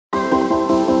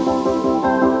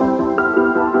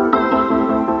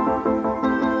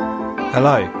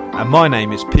Hello, and my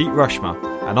name is Pete Rushmer,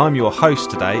 and I'm your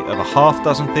host today of a Half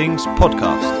Dozen Things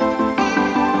podcast.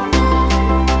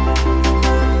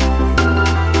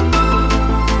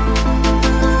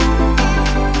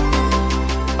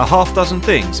 A Half Dozen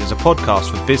Things is a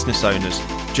podcast for business owners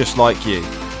just like you.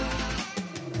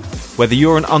 Whether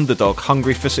you're an underdog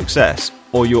hungry for success,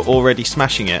 or you're already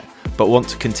smashing it but want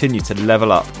to continue to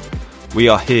level up, we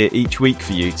are here each week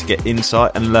for you to get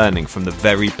insight and learning from the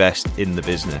very best in the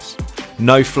business.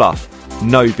 No fluff,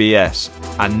 no BS,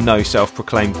 and no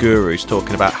self-proclaimed gurus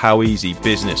talking about how easy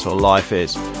business or life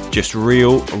is. Just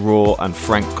real, raw and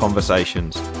frank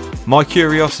conversations. My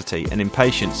curiosity and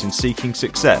impatience in seeking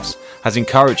success has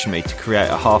encouraged me to create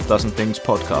a Half Dozen Things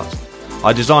podcast.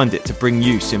 I designed it to bring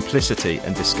you simplicity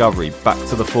and discovery back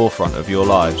to the forefront of your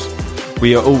lives.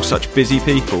 We are all such busy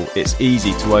people, it's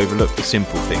easy to overlook the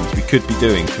simple things we could be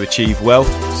doing to achieve wealth,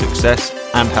 success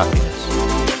and happiness.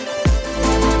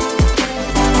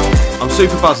 I'm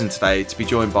super buzzing today to be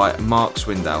joined by Mark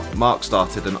Swindale. Mark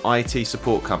started an IT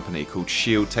support company called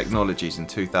Shield Technologies in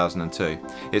 2002.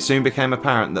 It soon became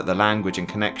apparent that the language and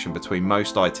connection between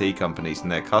most IT companies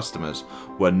and their customers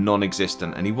were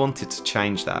non-existent, and he wanted to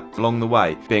change that. Along the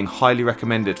way, being highly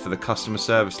recommended for the customer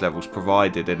service levels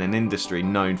provided in an industry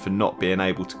known for not being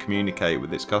able to communicate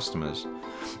with its customers.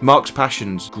 Mark's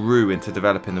passions grew into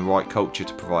developing the right culture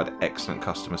to provide excellent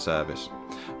customer service.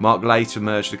 Mark later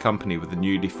merged the company with the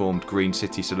newly formed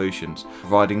GreenCity Solutions,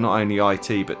 providing not only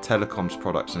IT but telecoms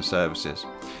products and services.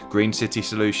 GreenCity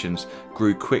Solutions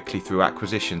grew quickly through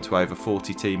acquisition to over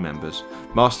 40 team members.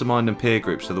 Mastermind and peer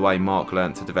groups are the way Mark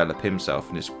learned to develop himself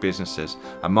and his businesses,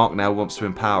 and Mark now wants to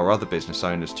empower other business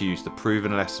owners to use the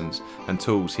proven lessons and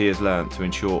tools he has learned to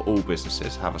ensure all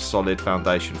businesses have a solid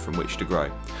foundation from which to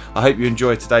grow. I hope you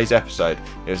enjoyed today's episode.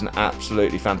 It was an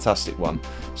absolutely fantastic one.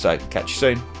 So catch you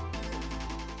soon.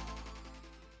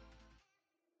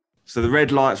 So the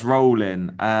red light's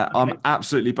rolling. I'm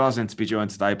absolutely buzzing to be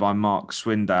joined today by Mark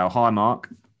Swindale. Hi, Mark.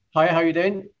 Hi, how are you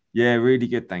doing? Yeah, really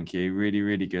good, thank you. Really,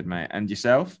 really good, mate. And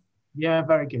yourself? Yeah,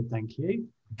 very good, thank you.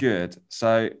 Good.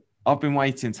 So I've been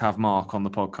waiting to have Mark on the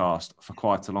podcast for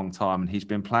quite a long time, and he's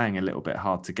been playing a little bit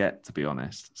hard to get, to be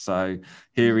honest. So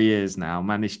here he is now,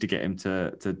 managed to get him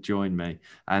to join me.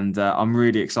 And I'm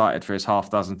really excited for his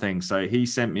Half Dozen Things. So he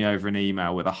sent me over an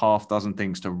email with a half dozen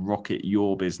things to rocket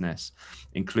your business,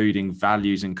 including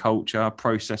values and culture,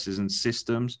 processes and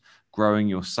systems, growing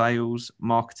your sales,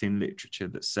 marketing literature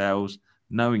that sells,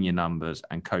 knowing your numbers,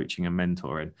 and coaching and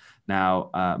mentoring. Now,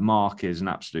 Mark is an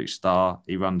absolute star.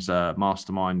 He runs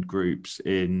mastermind groups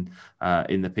in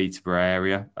the Peterborough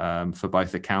area for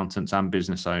both accountants and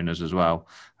business owners as well.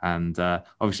 And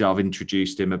obviously, I've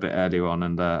introduced him a bit earlier on,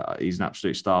 and he's an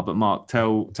absolute star. But Mark,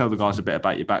 tell the guys a bit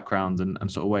about your background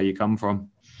and sort of where you come from.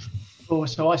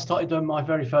 So I started doing my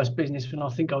very first business when I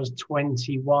think I was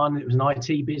 21. It was an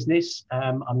IT business.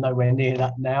 I'm nowhere near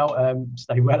that now.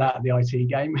 Stay well out of the IT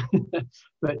game,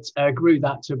 but grew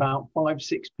that to about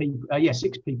 6 people.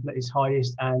 6 people at its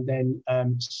highest, and then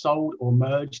sold or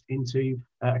merged into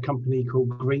a company called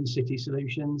GreenCity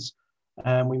Solutions.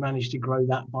 We managed to grow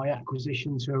that by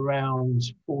acquisition to around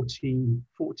 40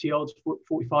 odd,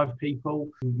 45 people.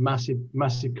 Massive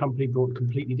company, brought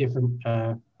completely different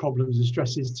problems and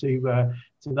stresses to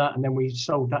that. And then we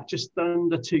sold that just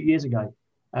under 2 years ago.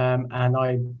 And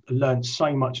I learned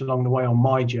so much along the way on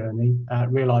my journey,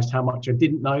 realized how much I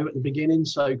didn't know at the beginning.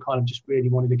 So kind of just really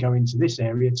wanted to go into this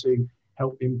area to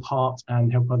help impart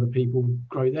and help other people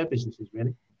grow their businesses,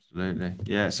 really. Absolutely.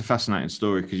 Yeah, it's a fascinating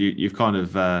story because you've kind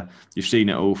of you've seen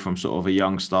it all from sort of a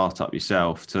young startup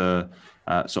yourself to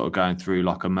sort of going through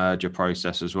like a merger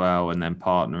process as well, and then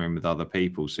partnering with other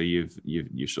people. So you've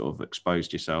sort of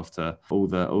exposed yourself to all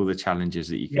the challenges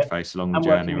that you could face along the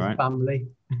journey, right? Family.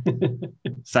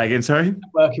 Say again, sorry.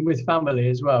 Working with family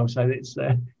as well. So it's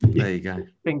there you go.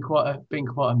 Been quite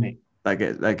a mix.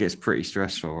 That gets pretty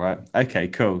stressful, right? Okay,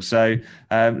 cool. So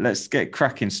let's get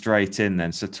cracking straight in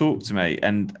then. So talk to me,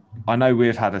 and I know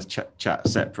we've had a chat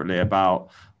separately about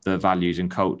the values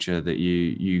and culture that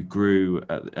you grew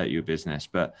at your business,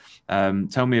 but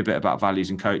tell me a bit about values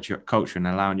and culture and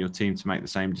allowing your team to make the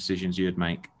same decisions you'd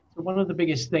make. So one of the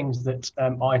biggest things that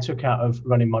I took out of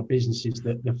running my business is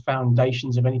that the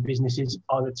foundations of any businesses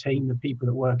are the team, the people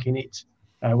that work in it,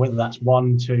 whether that's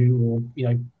 1, 2,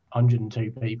 or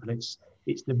 102 people.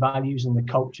 It's the values and the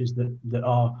cultures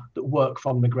that work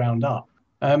from the ground up.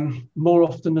 More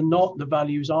often than not, the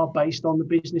values are based on the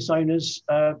business owner's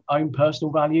own personal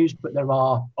values, but there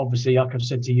are obviously, like I've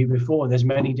said to you before, there's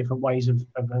many different ways of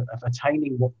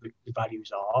attaining what the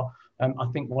values are. I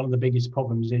think one of the biggest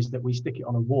problems is that we stick it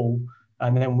on a wall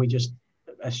and then we just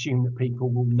assume that people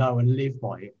will know and live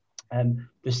by it.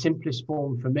 The simplest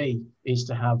form for me is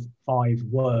to have 5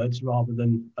 words rather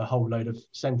than a whole load of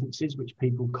sentences, which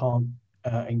people can't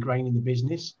ingrain in the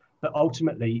business. But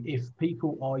ultimately, if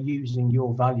people are using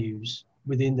your values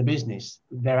within the business,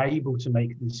 they're able to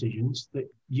make the decisions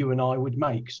that you and I would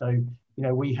make. So,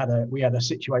 we had a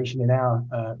situation in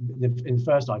in the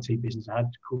first IT business I had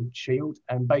called Shield,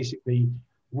 and basically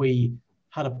we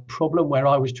had a problem where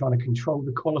I was trying to control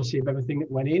the quality of everything that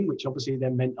went in, which obviously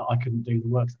then meant that I couldn't do the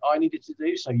work that I needed to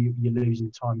do. So you're losing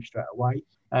time straight away.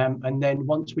 And then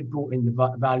once we'd brought in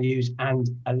the values and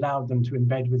allowed them to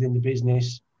embed within the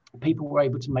business, people were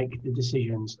able to make the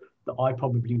decisions that I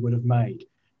probably would have made.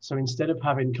 So instead of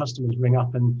having customers ring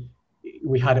up, and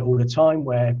we had it all the time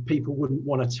where people wouldn't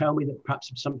want to tell me that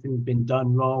perhaps something had been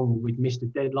done wrong or we'd missed a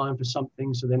deadline for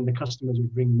something. So then the customers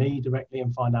would ring me directly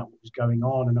and find out what was going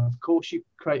on. And of course, you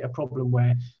create a problem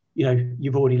where,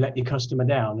 you've already let your customer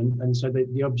down. And so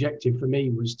the objective for me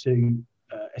was to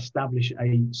establish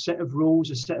a set of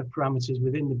rules, a set of parameters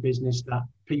within the business that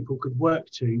people could work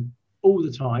to all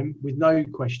the time with no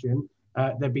question.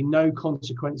 There'd be no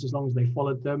consequence as long as they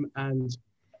followed them, and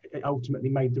it ultimately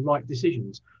made the right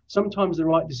decisions. Sometimes the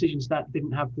right decisions that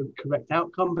didn't have the correct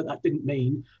outcome, but that didn't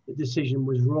mean the decision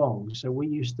was wrong. So we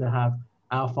used to have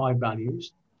our 5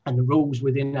 values, and the rules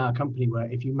within our company were,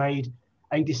 if you made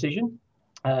a decision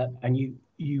and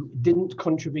you didn't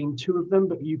contravene 2 of them,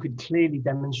 but you could clearly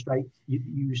demonstrate you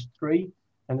used 3.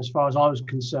 And as far as I was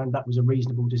concerned, that was a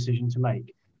reasonable decision to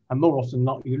make. And more often than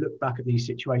not, you look back at these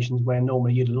situations where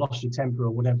normally you'd have lost your temper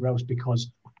or whatever else because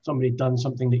somebody had done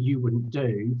something that you wouldn't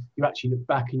do. You actually look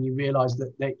back and you realize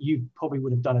that you probably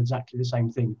would have done exactly the same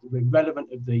thing.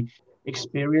 Irrelevant of the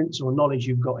experience or knowledge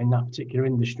you've got in that particular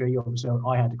industry. Obviously,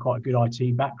 I had quite a good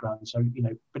IT background, so,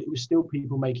 but it was still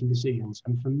people making decisions.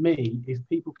 And for me, if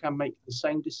people can make the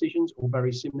same decisions or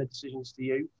very similar decisions to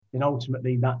you, then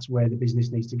ultimately that's where the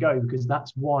business needs to go, because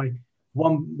that's why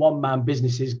one-man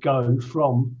businesses go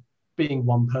from being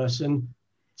one person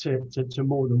to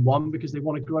more than one, because they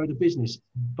want to grow the business,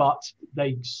 but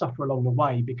they suffer along the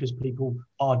way because people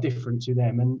are different to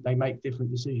them and they make different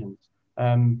decisions.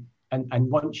 And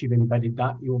once you've embedded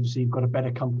that, you've got a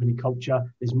better company culture.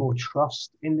 There's more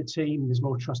trust in the team. There's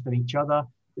more trust in each other.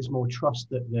 There's more trust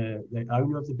that the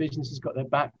owner of the business has got their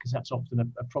back, because that's often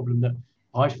a problem that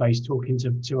I face talking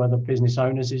to other business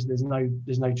owners, is there's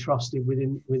no trust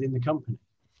within the company.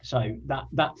 So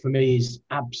that for me is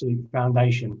absolute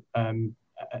foundation.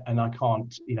 And I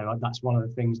can't, that's one of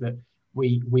the things that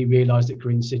we realised at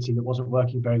GreenCity that wasn't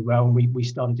working very well, and we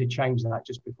started to change that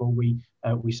just before we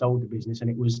sold the business, and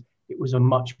it was a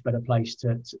much better place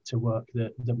to work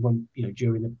that when,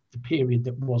 during the period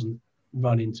that wasn't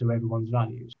run into everyone's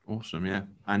values. Awesome, yeah.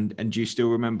 And do you still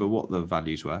remember what the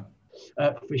values were?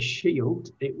 For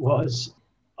Shield, it was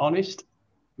honest,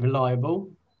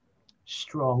 reliable,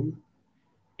 strong,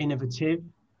 innovative.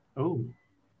 Oh,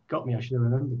 got me. I should have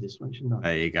remembered this one, shouldn't I?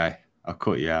 There you go. I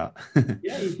caught you out.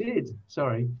 Yeah, you did.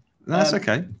 Sorry. That's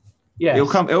okay. Yeah,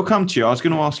 it'll come to you. I was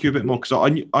going to ask you a bit more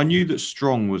because I knew that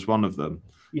strong was one of them,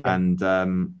 yeah. And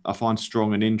I find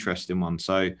strong an interesting one.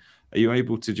 So, are you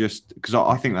able to just, because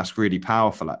I think that's really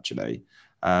powerful actually.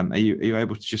 Are you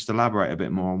able to just elaborate a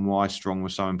bit more on why strong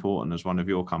was so important as one of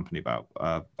your company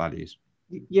values?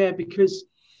 Yeah, because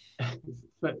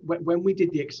when we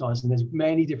did the exercise, and there's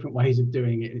many different ways of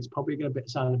doing it, it's probably going to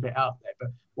sound a bit out there, but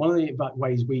one of the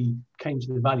ways we came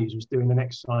to the values was doing an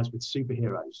exercise with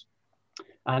superheroes.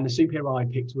 And the superhero I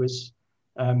picked was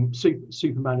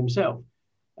Superman himself.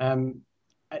 And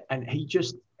he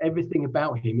just, everything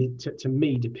about him, to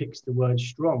me, depicts the word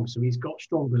strong. So he's got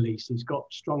strong beliefs, he's got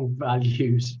strong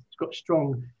values, he's got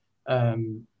strong,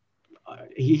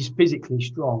 he's physically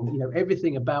strong.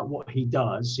 Everything about what he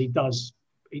does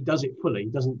it fully. He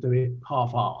doesn't do it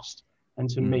half-assed. And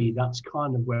to me, that's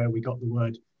kind of where we got the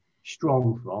word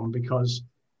strong from, because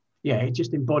it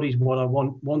just embodies what I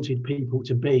wanted people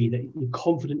to be, that you're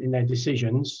confident in their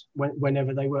decisions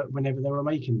whenever they were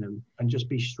making them, and just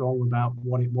be strong about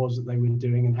what it was that they were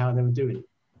doing and how they were doing it.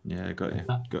 Yeah, got you.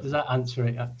 Does that answer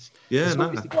it? It's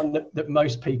always the one that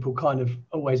most people kind of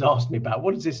always ask me about.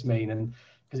 What does this mean? And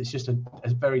because it's just a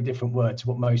very different word to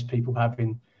what most people have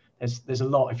in. There's a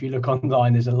lot, if you look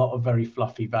online, there's a lot of very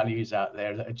fluffy values out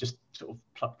there that are just sort of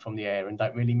plucked from the air and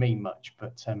don't really mean much.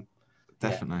 But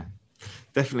definitely.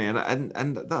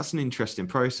 And that's an interesting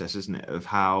process, isn't it, of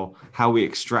how we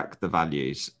extract the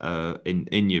values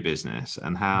in your business,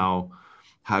 and how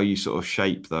how you sort of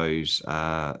shape those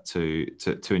to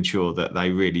ensure that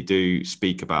they really do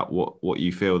speak about what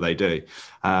you feel they do.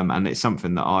 And it's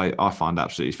something that I find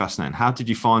absolutely fascinating. How did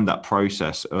you find that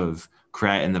process of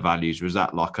creating the values? Was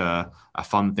that like a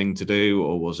fun thing to do,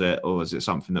 or was it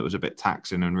something that was a bit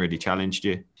taxing and really challenged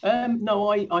you? No,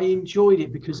 I enjoyed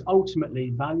it because ultimately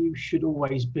values should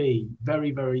always be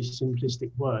very, very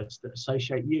simplistic words that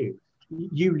associate you.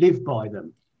 You live by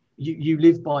them. You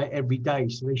live by it every day,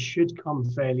 so they should come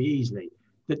fairly easily.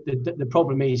 The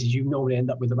problem is you normally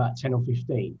end up with about 10 or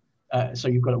 15. So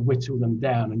you've got to whittle them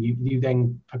down, and you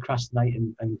then procrastinate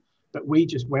but we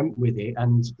just went with it.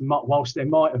 And whilst there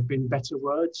might have been better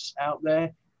words out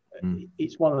there,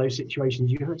 it's one of those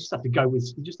situations you just have to go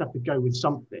with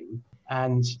something,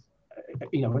 and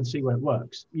and see where it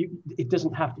works. It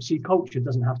doesn't have to see culture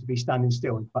doesn't have to be standing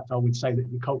still. In fact, I would say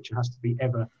that the culture has to be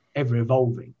ever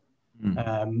evolving.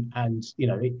 And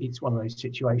it's one of those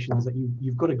situations that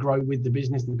you've got to grow with the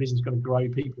business has got to grow,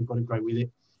 people have got to grow with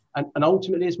it, and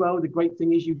ultimately as well, the great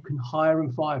thing is you can hire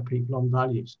and fire people on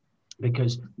values,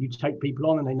 because you take people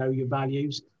on and they know your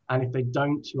values, and if they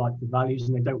don't like the values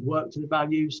and they don't work to the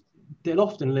values, they'll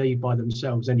often leave by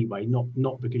themselves anyway,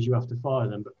 not because you have to fire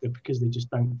them, but because they just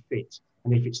don't fit.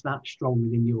 And if it's that strong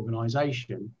within the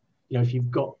organization, if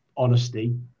you've got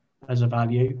honesty as a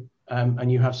value,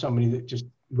 and you have somebody that just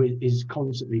is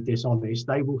constantly dishonest,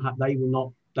 they will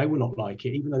not like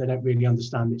it, even though they don't really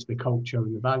understand it's the culture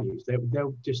and the values.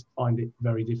 They'll just find it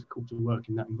very difficult to work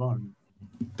in that environment.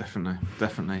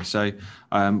 Definitely. So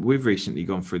we've recently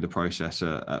gone through the process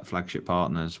at Flagship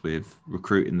Partners with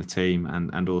recruiting the team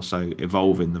and also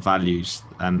evolving the values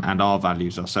and our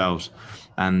values ourselves.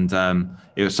 And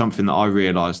it was something that I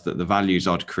realised that the values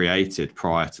I'd created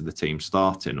prior to the team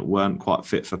starting weren't quite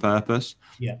fit for purpose.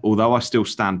 Yeah. Although I still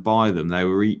stand by them, they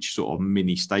were each sort of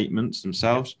mini statements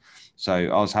themselves. Yeah. So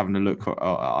I was having a look,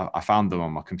 I found them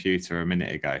on my computer a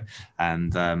minute ago,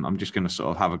 and I'm just going to sort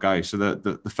of have a go. So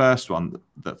the first one,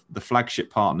 the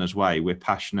Flagship Partners way, we're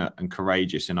passionate and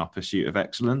courageous in our pursuit of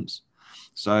excellence.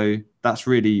 So that's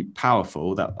really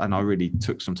powerful, and I really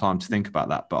took some time to think about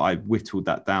that, but I whittled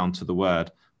that down to the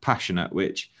word passionate,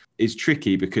 which is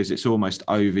tricky because it's almost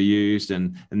overused.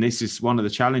 And this is one of the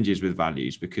challenges with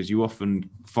values, because you often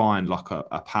find like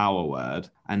a power word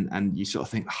and you sort of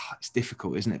think, it's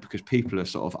difficult, isn't it? Because people are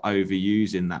sort of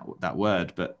overusing that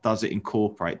word, but does it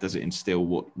instill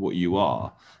what you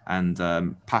are? And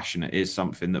passionate is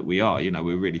something that we are.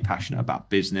 We're really passionate about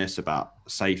business, about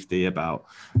safety, about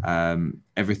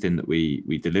everything that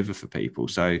we deliver for people.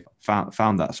 So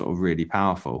found that sort of really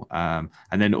powerful. And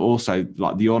then also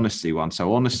like the honesty one.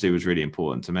 So honesty was really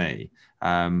important to me.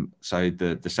 So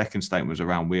the second statement was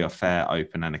around, we are fair,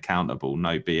 open and accountable,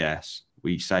 no BS.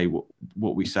 We say what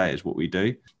we say is what we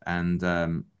do. And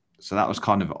so that was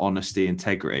kind of honesty,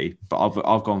 integrity, but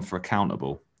I've gone for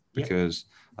accountable because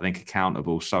I think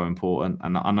accountable is so important.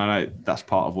 And I know that's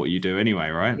part of what you do anyway,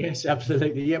 right? Yes,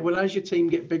 absolutely. Yeah. Well, as your team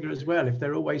get bigger as well, if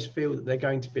they always feel that they're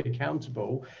going to be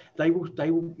accountable, they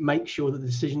will make sure that the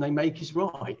decision they make is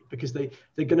right, because they're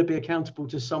going to be accountable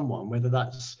to someone, whether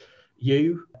that's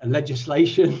you,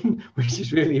 legislation, which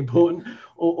is really important,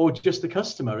 or just the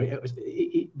customer.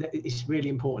 It's really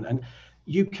important. And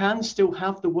you can still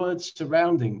have the words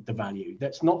surrounding the value.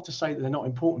 That's not to say that they're not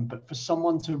important, but for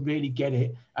someone to really get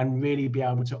it and really be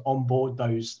able to onboard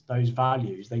those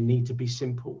values, they need to be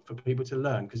simple for people to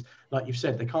learn. Because like you've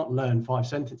said, they can't learn 5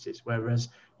 sentences, whereas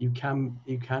you can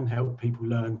help people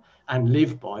learn and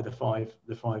live by the five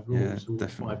rules, or the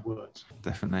 5 words.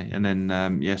 Definitely. And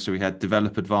then so we had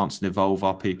develop, advance and evolve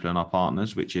our people and our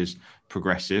partners, which is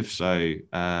progressive. So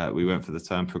we went for the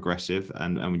term progressive,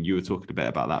 and you were talking a bit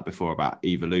about that before, about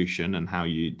evolution and how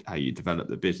you develop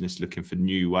the business, looking for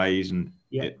new ways and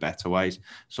better ways,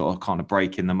 sort of kind of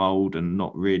breaking the mold and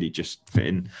not really just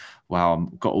fitting. Wow,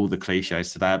 I've got all the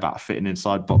cliches today about fitting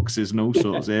inside boxes and all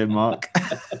sorts here, Mark.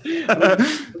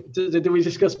 Did we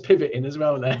discuss pivoting as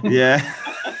well then? Yeah.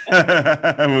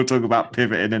 We'll talk about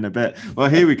pivoting in a bit. Well,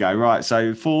 here we go. Right.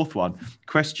 So 4th one,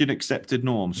 question accepted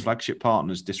norms. Flagship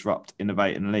Partners disrupt,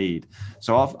 innovate and lead.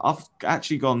 So I've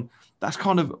actually gone, that's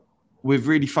kind of, we've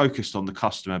really focused on the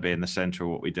customer being the center of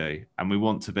what we do. And we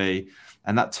want to be,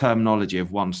 and that terminology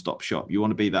of one-stop shop, you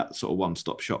want to be that sort of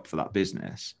one-stop shop for that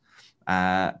business.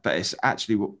 But it's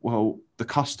actually, well, the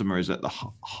customer is at the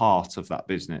heart of that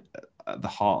business, at the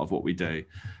heart of what we do.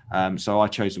 So I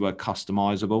chose the word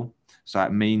customizable. So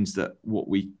it means that what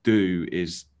we do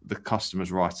is the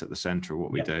customer's right at the center of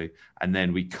what we do. And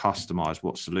then we customize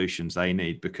what solutions they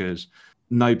need, because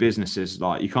no business is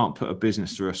like, you can't put a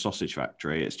business through a sausage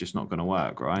factory. It's just not going to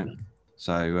work, right?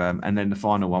 So, and then the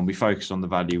final one, we focus on the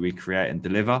value we create and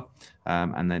deliver,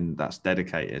 and then that's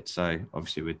dedicated. So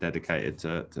obviously we're dedicated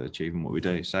to achieving what we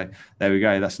do. So there we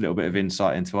go. That's a little bit of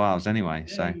insight into ours anyway.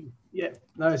 So yeah,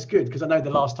 no, it's good, because I know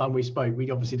the last time we spoke, we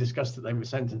obviously discussed that they were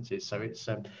sentences. So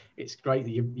it's great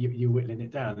that you're whittling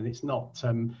it down, and it's not.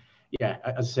 Yeah,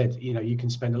 as I said, you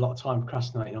can spend a lot of time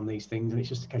procrastinating on these things, and it's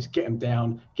just a case of get them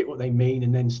down, get what they mean,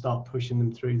 and then start pushing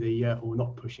them through the, or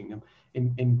not pushing them,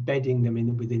 embedding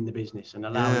them within the business, and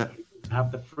allowing people to have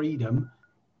the freedom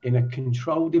in a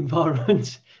controlled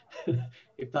environment,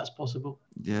 if that's possible.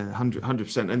 Yeah,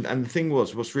 100%. And the thing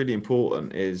what's really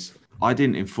important is I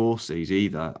didn't enforce these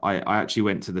either. I actually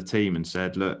went to the team and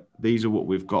said, look, these are what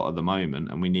we've got at the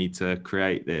moment, and we need to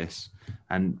create this.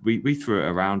 And we threw it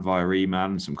around via email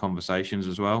and some conversations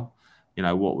as well.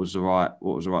 What was the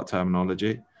right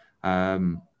terminology?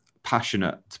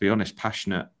 Passionate, to be honest,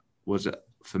 passionate was it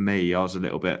for me. I was a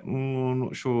little bit, I'm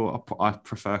not sure. I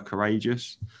prefer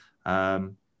courageous,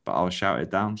 but I was shouted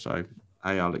down. So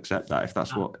hey, I'll accept that if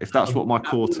that's what my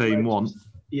core team want.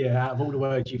 Yeah, out of all the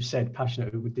words you've said,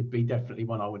 passionate would be definitely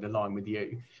one I would align with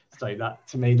you. So that,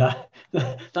 to me,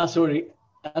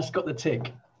 that's got the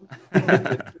tick.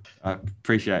 I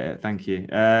appreciate it. Thank you.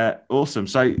 Awesome.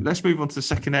 So let's move on to the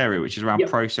second area, which is around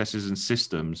processes and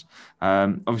systems.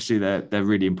 Obviously, they're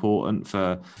really important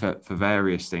for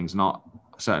various things. Not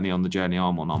certainly on the journey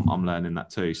I'm on. I'm learning that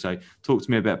too. So talk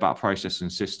to me a bit about process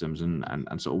and systems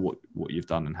and sort of what you've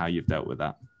done and how you've dealt with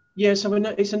that. Yeah, so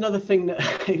it's another thing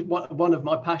that one of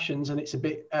my passions, and it's a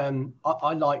bit.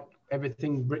 I like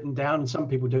everything written down, and some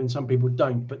people do, and some people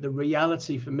don't. But the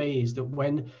reality for me is that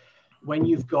when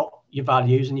you've got your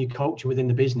values and your culture within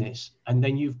the business, and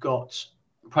then you've got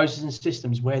processes and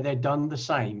systems where they're done the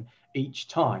same each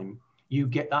time, you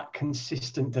get that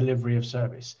consistent delivery of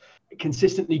service,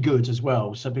 consistently good as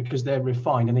well. So because they're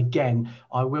refined, and again,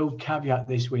 I will caveat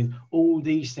this with all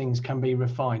these things can be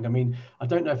refined. I mean, I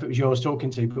don't know if it was yours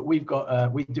talking to, but we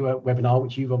do a webinar,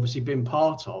 which you've obviously been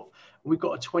part of. We've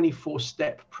got a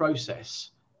 24-step process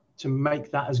to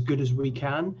make that as good as we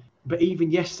can. But even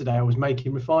yesterday, I was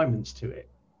making refinements to it.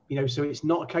 So it's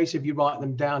not a case of you write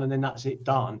them down and then that's it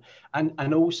done.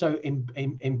 And also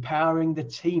empowering the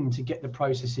team to get the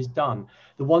processes done.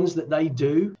 The ones that they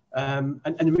do, and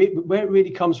where it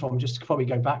really comes from, just to probably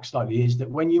go back slightly, is that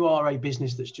when you are a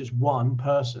business that's just one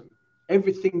person,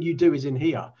 everything you do is in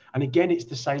here. And again, it's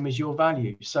the same as your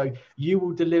values. So you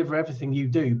will deliver everything you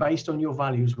do based on your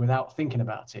values without thinking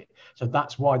about it. So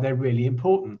that's why they're really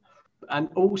important. And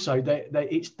also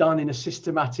it's done in a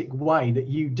systematic way that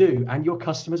you do, and your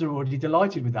customers are already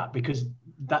delighted with that because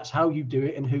that's how you do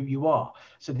it and who you are.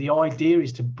 So the idea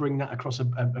is to bring that across a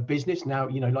business. Now,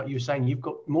 like you were saying, you've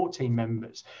got more team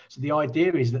members. So the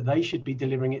idea is that they should be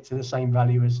delivering it to the same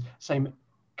value, same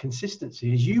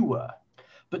consistency as you were.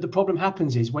 But the problem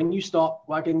happens is when you start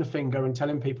wagging the finger and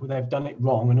telling people they've done it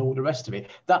wrong and all the rest of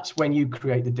it, that's when you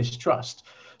create the distrust.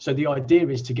 So the idea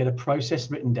is to get a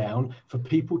process written down for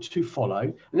people to follow.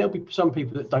 And there'll be some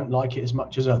people that don't like it as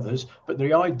much as others, but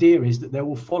the idea is that they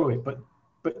will follow it, but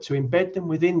to embed them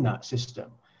within that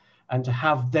system and to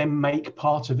have them make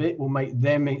part of it will make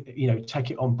them,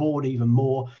 take it on board even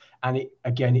more. And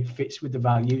it fits with the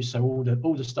values. So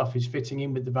all the stuff is fitting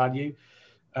in with the value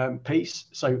piece.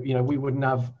 So, we wouldn't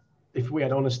have, if we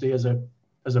had honesty as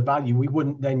a value, we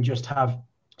wouldn't then just have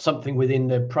something within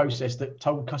the process that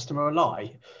told customer a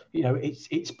lie.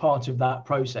 It's part of that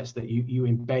process that you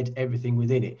embed everything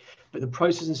within it. But the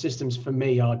process and systems for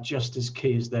me are just as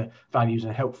key as the values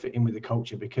and help fit in with the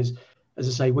culture, because as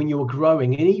I say, when you're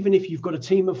growing, and even if you've got a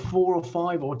team of 4 or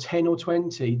 5 or 10 or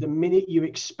 20, the minute you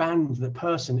expand the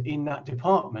person in that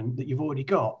department that you've already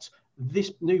got,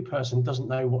 this new person doesn't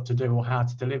know what to do or how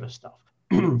to deliver stuff.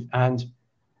 And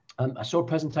I saw a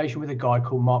presentation with a guy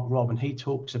called Mark Robb, and he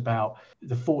talks about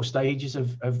the 4 stages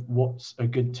of what's a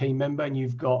good team member. And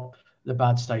you've got the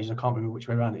bad stages. I can't remember which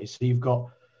way around it is. So you've got,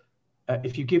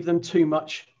 if you give them too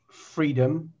much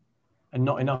freedom and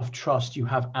not enough trust, you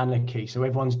have anarchy. So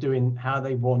everyone's doing how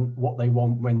they want, what they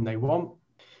want, when they want.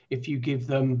 If you give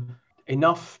them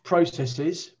enough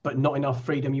processes, but not enough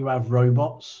freedom, you have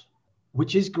robots,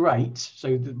 which is great.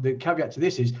 So the caveat to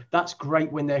this is that's great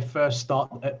when they're first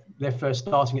starting at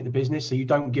the business. So you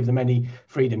don't give them any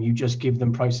freedom. You just give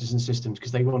them processes and systems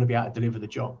because they want to be able to deliver the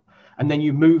job. And then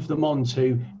you move them on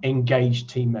to engaged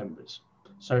team members.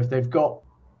 So if they've got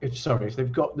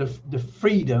the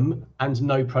freedom and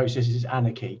no processes,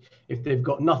 anarchy. If they've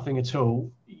got nothing at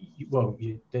all,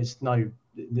 there's no,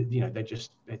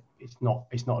 it's not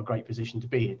a great position to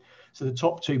be in. So the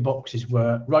top 2 boxes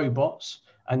were robots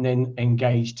and then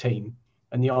engaged team.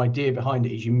 And the idea behind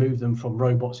it is you move them from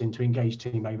robots into engaged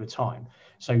team over time.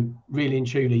 So really and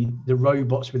truly, the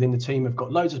robots within the team have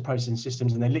got loads of processing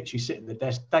systems, and they literally sit at the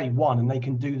desk day one and they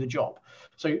can do the job.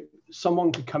 So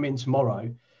someone could come in tomorrow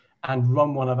and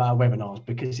run one of our webinars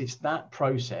because it's that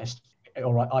process.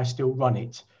 All right, I still run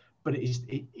it, but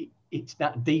it's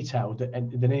that detailed that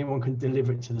anyone can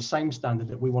deliver it to the same standard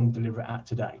that we want to deliver it at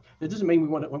today. That doesn't mean we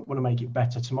want to make it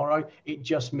better tomorrow. It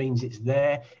just means it's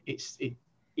there.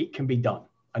 It can be done,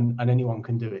 and anyone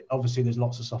can do it. Obviously, there's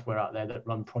lots of software out there that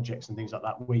run projects and things like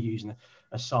that. We're using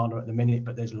Asana at the minute,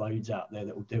 but there's loads out there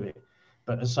that will do it.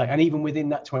 But as I say, and even within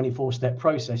that 24-step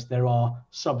process, there are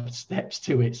sub-steps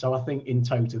to it. So I think in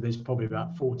total, there's probably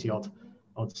about 40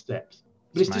 odd steps.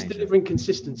 But it's just delivering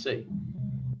consistency.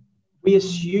 We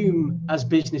assume as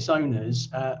business owners,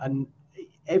 and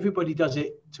everybody does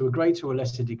it to a greater or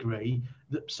lesser degree,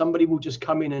 that somebody will just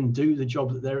come in and do the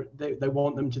job that they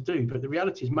want them to do. But the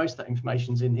reality is most of that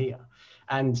information's in here,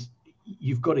 and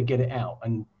you've got to get it out.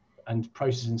 And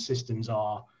processing systems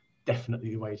are definitely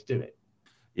the way to do it.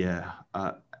 Yeah,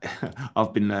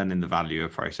 I've been learning the value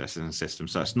of processes and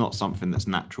systems. So it's not something that's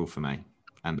natural for me,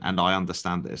 and I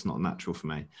understand that it's not natural for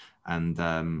me.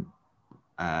 And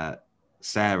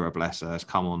Sarah, bless her, has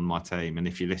come on my team. And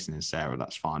if you're listening, Sarah,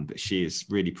 that's fine. But she is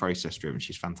really process driven.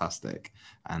 She's fantastic.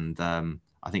 And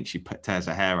I think she tears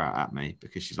her hair out at me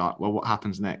because she's like, well, what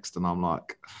happens next? And I'm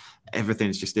like,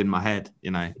 everything's just in my head.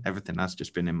 Everything has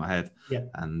just been in my head. Yeah.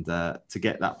 And to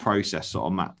get that process sort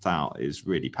of mapped out is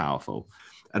really powerful.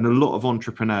 And a lot of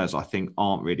entrepreneurs, I think,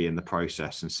 aren't really in the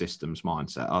process and systems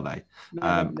mindset, are they?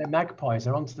 No, they're magpies.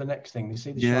 They're on to the next thing. They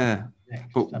see the yeah.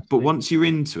 But once you're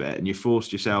into it and you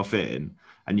forced yourself in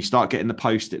and you start getting the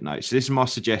Post-it notes. So this is my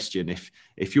suggestion.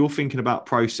 If you're thinking about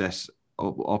process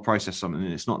or process something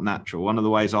and it's not natural, one of the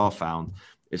ways I've found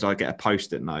is I get a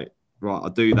Post-it note. Right, I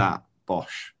do that.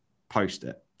 Bosh.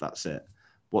 Post-it. That's it.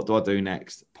 What do I do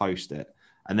next? Post-it.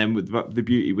 And then with the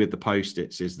beauty with the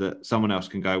Post-its is that someone else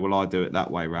can go, well, I do it that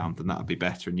way round and that'd be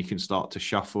better. And you can start to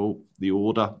shuffle the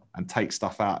order and take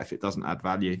stuff out if it doesn't add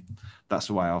value. That's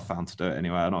the way I found to do it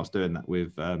anyway. And I was doing that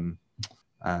with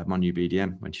my new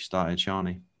BDM when she started,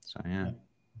 Shani. So, yeah.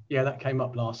 Yeah, that came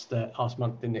up last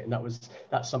month, didn't it? And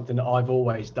that's something that I've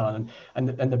always done. And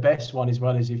the best one as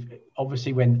well is if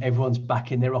obviously when everyone's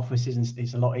back in their offices, and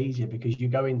it's a lot easier because you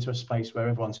go into a space where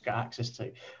everyone's got access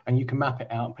to, and you can map it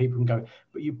out and people can go,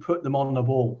 but you put them on the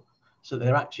wall so that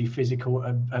they're actually physical,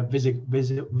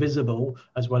 visible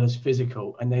as well as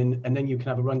physical. And then you can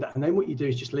have a rundown. And then what you do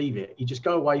is just leave it. You just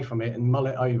go away from it and mull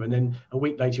it over. And then a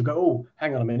week later you go, oh,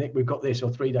 hang on a minute, we've got this, or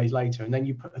 3 days later. And then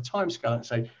you put a time scale and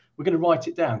say, we're going to write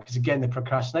it down, because again, the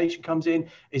procrastination comes in.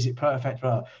 Is it perfect?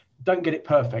 Well, don't get it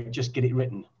perfect, just get it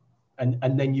written.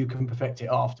 And then you can perfect it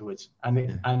afterwards.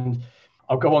 And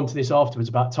I'll go on to this afterwards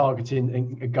about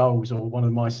targeting goals, or one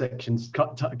of my sections,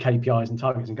 KPIs and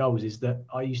targets and goals, is that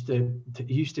I used to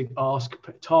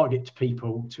target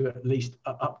people to at least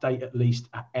update at least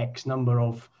X number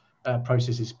of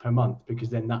processes per month, because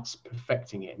then that's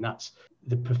perfecting it. And that's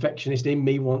the perfectionist in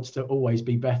me wants to always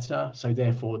be better. So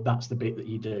therefore, that's the bit that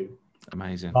you do.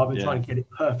 Amazing. Rather than trying to get it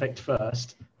perfect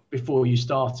first before you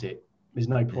start it, there's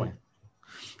no point.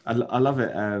 Yeah. I love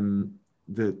it.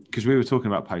 Because we were talking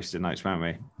about Post-it notes, weren't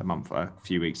we, a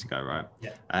few weeks ago, right?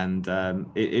 Yeah. And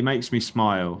it makes me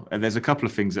smile. And there's a couple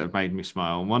of things that have made me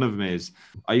smile. And one of them is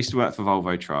I used to work for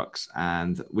Volvo Trucks,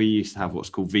 and we used to have what's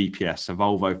called VPS, a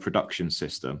Volvo Production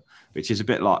System, which is a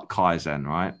bit like Kaizen,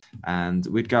 right? And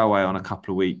we'd go away on a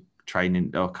couple of week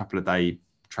training or a couple of day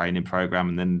training program,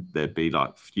 and then there'd be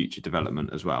like future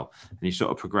development as well. And you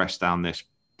sort of progress down this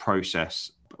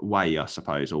process way, I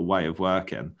suppose, or way of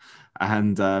working.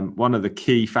 And one of the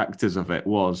key factors of it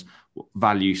was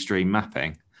value stream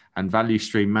mapping. And value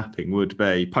stream mapping would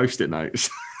be Post-it notes.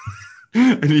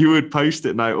 And you would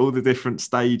Post-it note all the different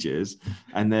stages,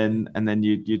 and then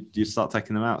you start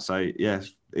taking them out. So yeah,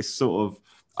 it's sort of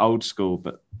old school,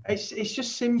 but it's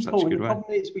just simple. And the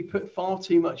problem is we put far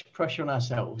too much pressure on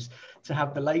ourselves to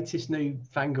have the latest new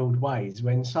fangled ways,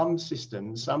 when some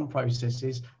systems, some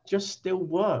processes just still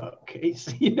work.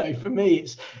 It's, for me,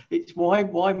 it's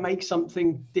why make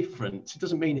something different? It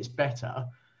doesn't mean it's better.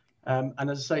 And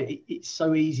as I say, it's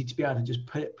so easy to be able to just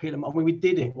peel them. I mean, we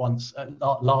did it once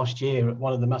last year at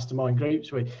one of the mastermind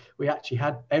groups where we actually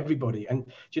had everybody. And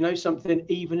do you know something?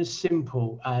 Even as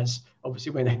simple as,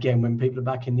 obviously, when people are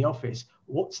back in the office,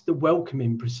 what's the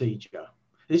welcoming procedure?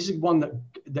 This is one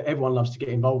that everyone loves to get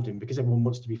involved in because everyone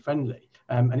wants to be friendly.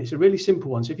 And it's a really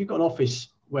simple one. So if you've got an office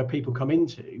where people come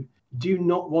into, do you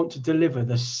not want to deliver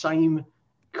the same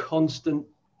constant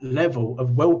level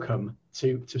of welcome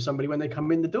to somebody when they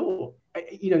come in the door.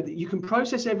 You know, you can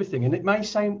process everything, and it may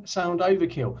sound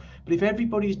overkill, but if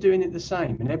everybody's doing it the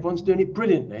same and everyone's doing it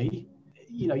brilliantly,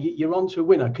 you know, you're on to a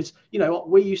winner. Because, you know,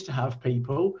 we used to have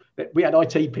people, we had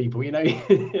IT people, you know,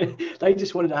 they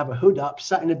just wanted to have a hood up,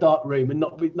 sat in a dark room and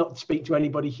not speak to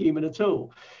anybody human at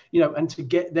all, you know, and to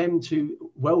get them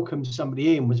to welcome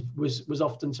somebody in was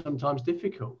often sometimes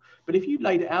difficult. But if you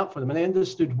laid it out for them and they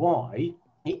understood why,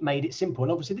 it made it simple.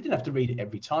 And obviously they didn't have to read it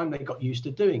every time, they got used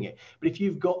to doing it. But if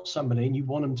you've got somebody and you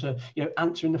want them to, you know,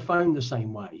 answering the phone the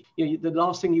same way, you know, the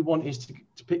last thing you want is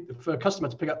for a customer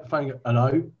to pick up the phone and go,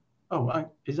 hello. Oh,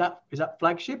 is that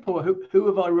flagship, or who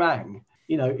have I rang?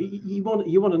 You know, you want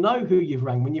to know who you've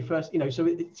rang when you first, you know. So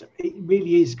it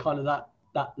really is kind of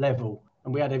that level.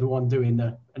 And we had everyone doing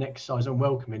an exercise on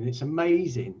welcoming. And it's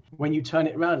amazing when you turn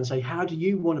it around and say, how do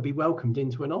you want to be welcomed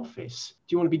into an office?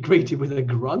 Do you want to be greeted with a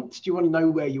grunt? Do you want to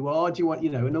know where you are? Do you want, you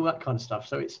know, and all that kind of stuff.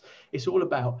 So it's all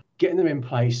about getting them in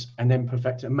place and then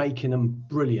perfect and making them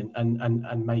brilliant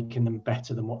and making them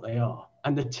better than what they are.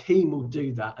 And the team will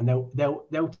do that, and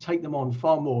they'll take them on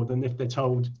far more than if they're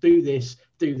told, do this,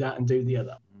 do that, and do the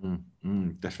other.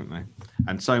 Definitely.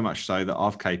 And so much so that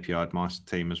I've KPI'd my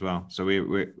team as well. So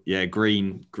we're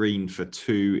green for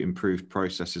 2 improved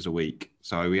processes a week.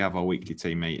 So we have our weekly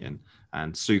team meeting,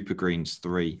 and super green's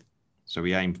 3. So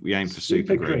we aim for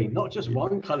super green. Not just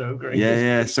one colour of green.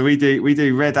 Yeah. So we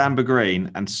do red, amber, green,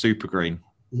 and super green.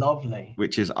 Lovely.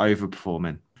 Which is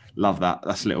overperforming. Love that.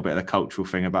 That's a little bit of the cultural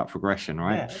thing about progression,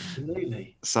 right? Yeah,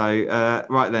 absolutely. So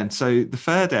right then. So the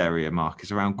third area, Mark,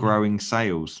 is around growing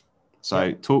sales.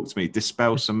 So talk to me,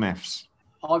 dispel some myths.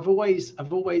 I've always,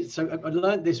 so I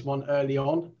learned this one early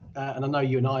on, and I know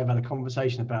you and I have had a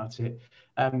conversation about it.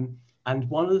 And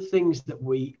one of the things that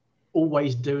we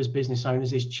always do as business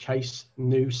owners is chase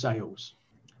new sales.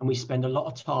 And we spend a lot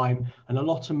of time and a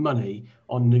lot of money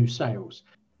on new sales.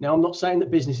 Now, I'm not saying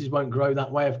that businesses won't grow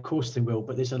that way. Of course they will,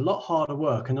 but there's a lot harder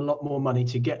work and a lot more money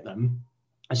to get them,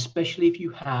 especially if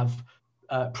you have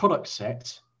a product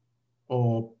set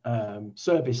or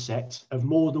service set of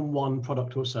more than one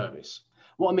product or service.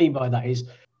 What I mean by that is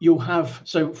you'll have,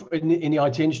 so in the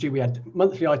IT industry, we had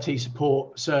monthly IT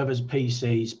support, servers,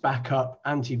 PCs, backup,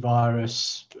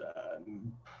 antivirus,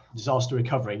 disaster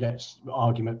recovery, let's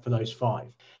argument for those 5.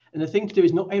 And the thing to do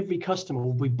is not every customer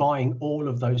will be buying all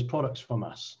of those products from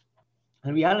us.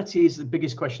 And the reality is the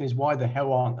biggest question is, why the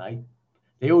hell aren't they?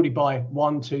 They already buy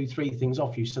 1, 2, 3 things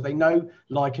off you. So they know,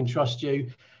 like, and trust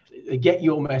you. They get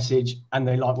your message and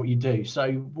they like what you do.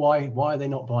 So why are they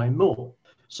not buying more?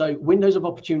 So windows of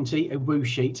opportunity, a woo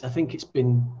sheet. I think it's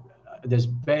been, there's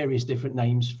various different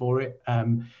names for it.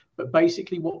 But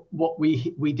basically what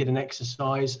we did an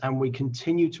exercise, and we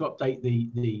continue to update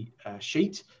the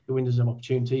sheet, the windows of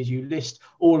opportunities. You list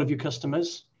all of your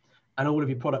customers and all of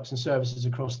your products and services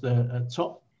across the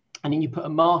top, and then you put a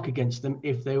mark against them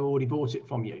if they already bought it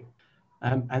from you.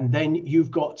 And then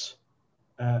you've got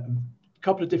a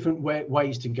couple of different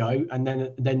ways to go, and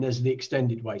then there's the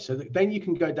extended way. So then you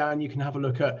can go down, you can have a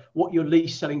look at what your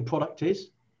least selling product is.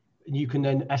 You can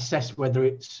then assess whether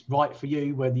it's right for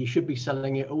you, whether you should be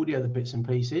selling it, all the other bits and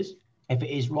pieces. If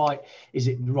it is right, is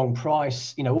it the wrong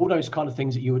price? You know, all those kind of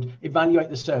things that you would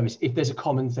evaluate the service if there's a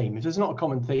common theme. If there's not a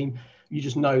common theme, you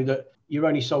just know that you're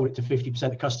only sold it to 50%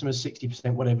 of customers,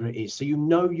 60%, whatever it is. So you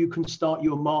know you can start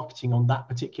your marketing on that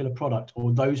particular product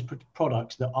or those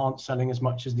products that aren't selling as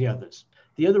much as the others.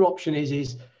 The other option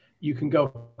is you can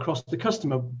go across the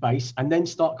customer base and then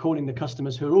start calling the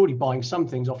customers who are already buying some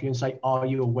things off you and say, are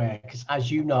you aware? Because as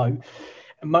you know,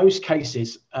 in most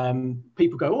cases,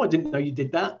 people go, oh, I didn't know you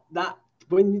did that.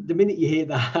 When the minute you hear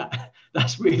that,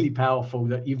 that's really powerful,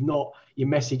 that your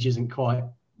message isn't quite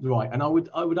right. And I would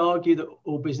argue that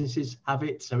all businesses have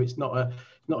it. So it's not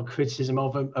a criticism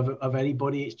of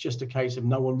anybody. It's just a case of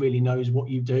no one really knows what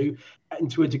you do.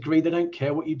 And to a degree, they don't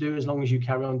care what you do as long as you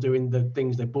carry on doing the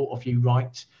things they bought off you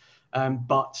right.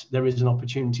 But there is an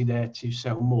opportunity there to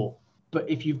sell more. But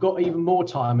if you've got even more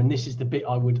time, and this is the bit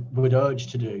I would urge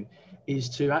to do, is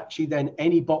to actually then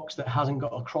any box that hasn't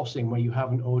got a crossing where you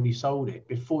haven't already sold it,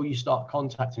 before you start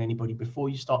contacting anybody, before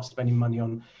you start spending money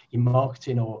on your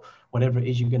marketing or whatever it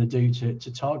is you're going to do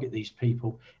to target these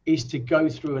people, is to go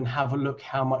through and have a look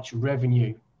how much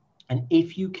revenue, and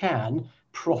if you can,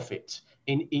 profit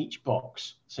in each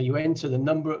box. So you enter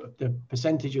the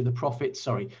percentage of the profit,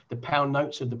 the pound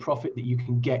notes of the profit that you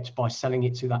can get by selling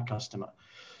it to that customer.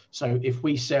 So if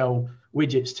we sell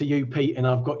widgets to you, Pete, and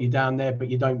I've got you down there, but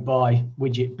you don't buy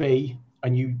widget B,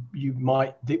 and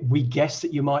we guess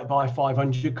that you might buy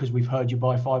 500 because we've heard you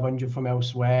buy 500 from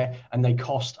elsewhere, and they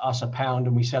cost us £1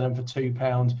 and we sell them for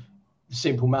 £2. The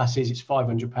simple math is it's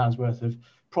 £500 worth of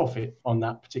profit on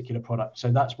that particular product.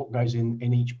 So that's what goes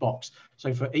in each box.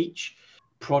 So for each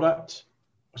product,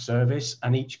 service,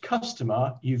 and each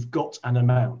customer, you've got an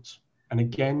amount. And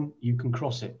again, you can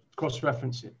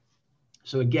cross-reference it.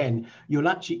 So again,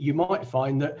 you might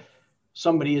find that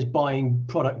somebody is buying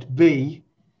product B.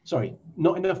 Sorry,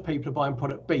 not enough people are buying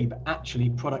product B, but actually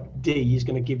product D is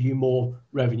going to give you more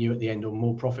revenue at the end or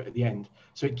more profit at the end.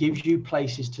 So it gives you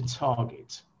places to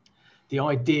target. The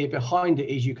idea behind it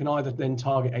is you can either then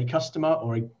target a customer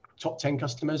or a top 10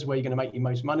 customers where you're going to make your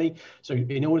most money. So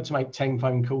in order to make 10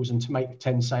 phone calls and to make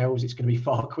 10 sales, it's going to be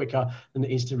far quicker than it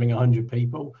is to ring 100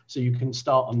 people. So you can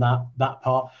start on that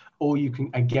part, or you can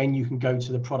go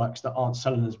to the products that aren't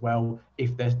selling as well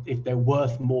if they're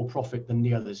worth more profit than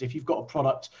the others. If you've got a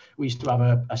product, we used to have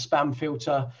a spam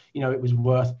filter, it was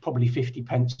worth probably 50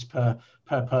 pence per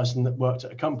person that worked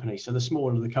at a company. So the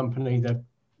smaller the company,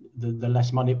 the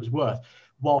less money it was worth.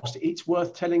 Whilst it's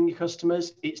worth telling your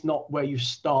customers, it's not where you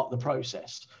start the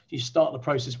process. You start the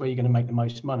process where you're going to make the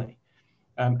most money.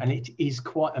 And it is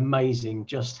quite amazing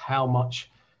just how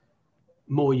much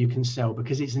more you can sell,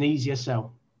 because it's an easier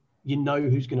sell. You know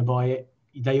who's going to buy it.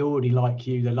 They already like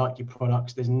you. They like your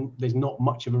products. There's not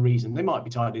much of a reason. They might be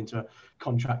tied into a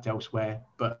contract elsewhere,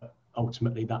 but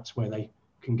ultimately that's where they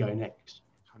can go next.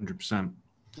 100%.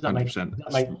 Does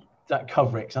that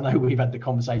cover it? Because I know we've had the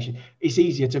conversation. It's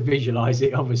easier to visualize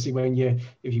it, obviously,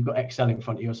 if you've got Excel in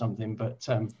front of you or something, but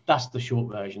that's the short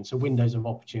version. So windows of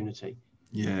opportunity.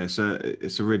 Yeah, it's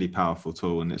a really powerful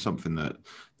tool, and it's something that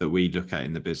we look at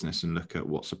in the business and look at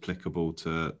what's applicable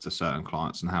to certain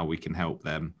clients and how we can help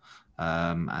them.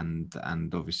 And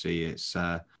obviously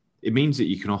it means that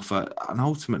you can offer, and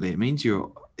ultimately it means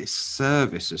it's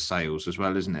service as sales as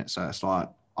well, isn't it? So it's like,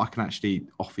 I can actually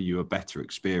offer you a better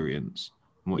experience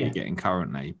than what you're getting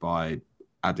currently by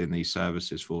adding these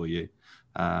services for you,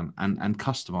 and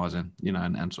customizing,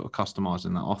 and sort of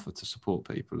customizing that offer to support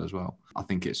people as well. I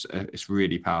think it's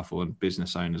really powerful, and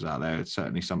business owners out there, it's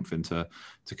certainly something to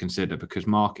consider, because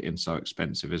marketing's so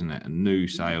expensive, isn't it? And new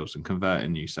sales and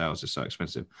converting new sales is so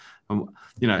expensive. And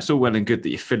it's all well and good that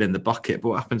you fill in the bucket, but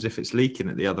what happens if it's leaking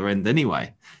at the other end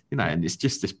anyway? And it's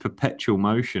just this perpetual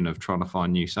motion of trying to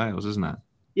find new sales, isn't it?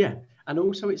 Yeah, and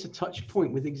also it's a touch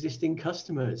point with existing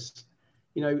customers.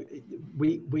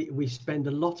 We spend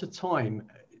a lot of time,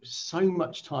 so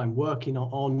much time working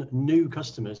on new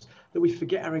customers that we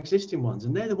forget our existing ones,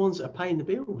 and they're the ones that are paying the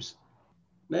bills.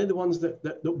 They're the ones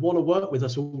that want to work with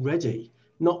us already,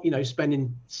 not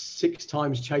spending 6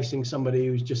 times chasing somebody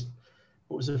who's just,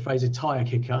 what was the phrase, a tire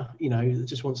kicker, that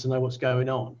just wants to know what's going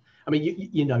on. I mean,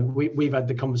 we've had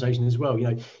the conversation as well.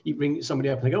 You ring somebody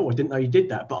up and they go, "Oh, I didn't know you did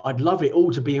that," but I'd love it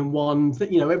all to be in one.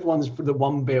 Everyone's for the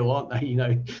one bill, aren't they?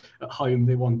 At home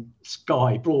they want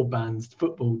Sky, broadband,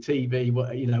 football, TV,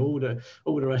 all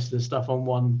the rest of the stuff on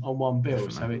one bill.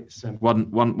 Definitely. So it's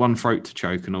one throat to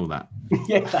choke and all that.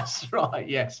 Yeah, that's right.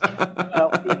 Yes.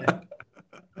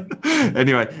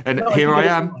 Anyway, and here I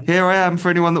am for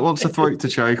anyone that wants a throat to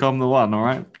choke. I'm the one. All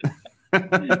right.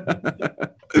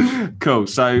 Cool.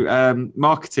 So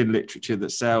marketing literature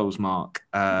that sells, Mark.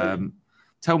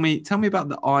 Tell me about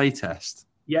the eye test.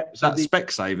 Yeah. So that's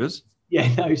Specsavers. Yeah,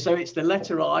 no, so it's the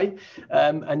letter I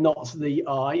and not the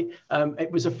I.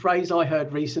 It was a phrase I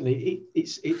heard recently.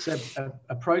 It's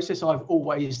a process I've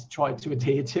always tried to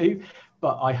adhere to,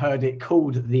 but I heard it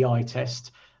called the eye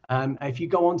test. If you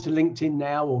go onto LinkedIn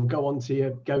now, or go into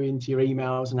your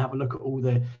emails and have a look at all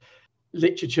the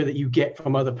literature that you get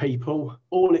from other people,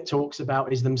 all it talks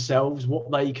about is themselves, what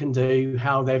they can do,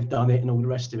 how they've done it, and all the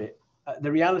rest of it.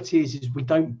 The reality is we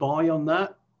don't buy on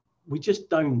that. We just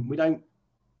don't. We don't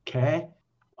care.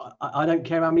 I don't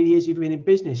care how many years you've been in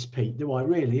business, Pete, do I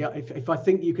really? If I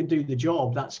think you can do the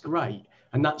job, that's great.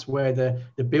 And that's where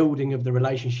the building of the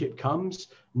relationship comes,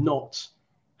 not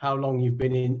how long you've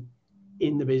been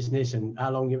in the business and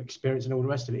how long you've experienced and all the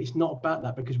rest of it. It's not about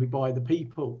that, because we buy the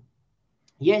people.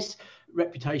 Yes,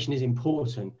 reputation is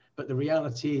important, but the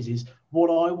reality is what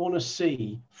I want to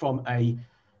see from a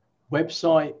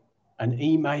website, an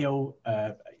email,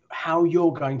 how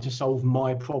you're going to solve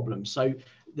my problem. So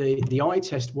the eye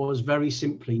test was very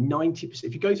simply 90%.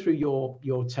 If you go through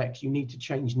your text, you need to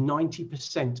change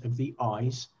 90% of the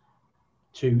I's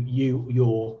to you,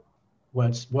 your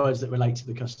words that relate to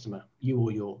the customer, you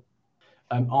or your.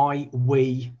 I,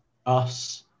 we,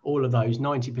 us, all of those,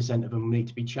 90% of them need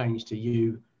to be changed to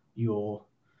you, your,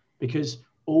 because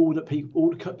all the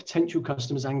potential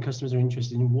customers and customers are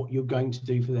interested in what you're going to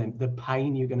do for them, the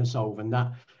pain you're going to solve. And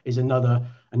that is another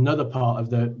part of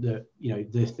the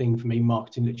thing for me,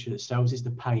 marketing literature that sells, is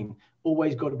the pain.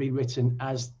 Always got to be written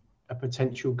as a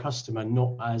potential customer,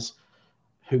 not as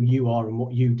who you are and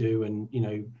what you do. And,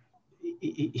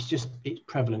 it's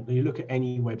prevalent. You look at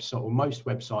any website, or most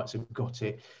websites have got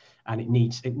it, and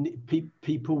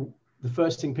people, the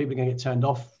first thing people are going to get turned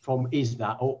off from is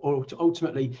that, or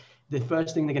ultimately the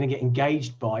first thing they're going to get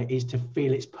engaged by is to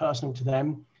feel it's personal to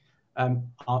them.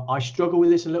 I struggle with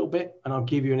this a little bit, and I'll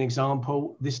give you an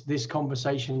example. This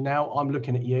conversation now, I'm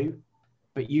looking at you,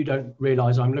 but you don't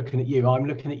realize I'm looking at you. I'm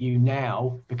looking at you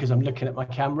now because I'm looking at my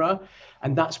camera,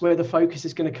 and that's where the focus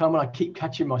is going to come. And I keep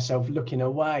catching myself looking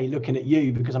away, looking at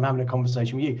you because I'm having a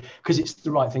conversation with you, because it's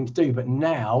the right thing to do. But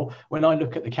now when I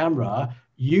look at the camera,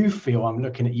 you feel I'm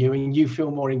looking at you, and you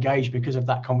feel more engaged because of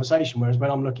that conversation. Whereas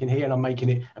when I'm looking here and I'm making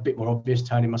it a bit more obvious,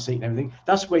 turning my seat and everything,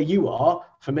 that's where you are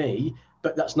for me,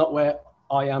 but that's not where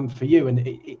I am for you.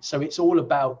 And so it's all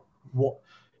about what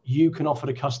you can offer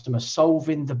the customer,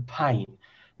 solving the pain.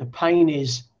 The pain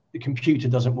is the computer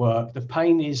doesn't work. The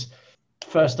pain is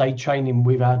first aid training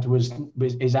we've had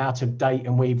is out of date,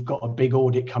 and we've got a big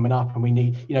audit coming up, and we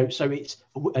need, so it's,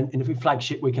 and if we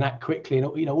flagship, we can act quickly, and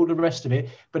all the rest of it.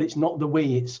 But it's not the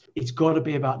we. It's got to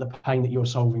be about the pain that you're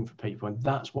solving for people, and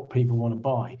that's what people want to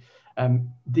buy.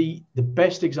 The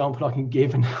best example I can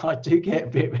give, and I do get a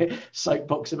bit of a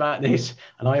soapbox about this,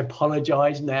 and I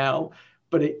apologize now,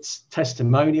 but it's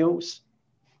testimonials.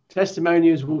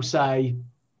 Testimonials will say,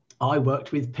 I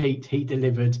worked with Pete, he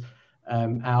delivered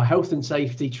our health and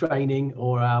safety training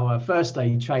or our first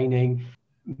aid training.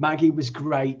 Maggie was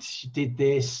great, she did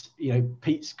this,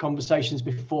 Pete's conversations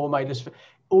before made us,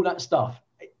 all that stuff.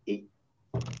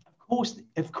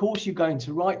 Of course you're going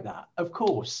to write that, of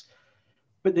course,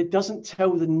 but it doesn't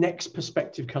tell the next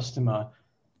prospective customer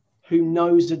who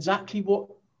knows exactly what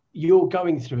you're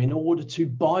going through in order to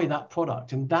buy that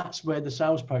product. And that's where the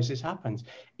sales process happens.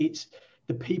 It's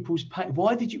the people's pain.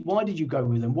 Why did you go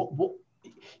with them? What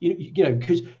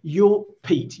because you're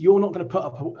Pete, you're not going to put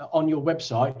up on your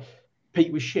website,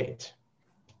 Pete was shit.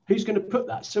 Who's going to put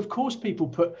that? So of course people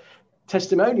put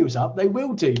testimonials up. They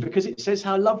will do, because it says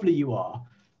how lovely you are,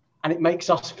 and it makes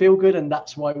us feel good, and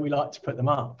that's why we like to put them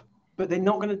up. But they're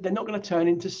not going to turn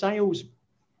into sales,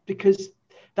 because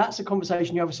that's a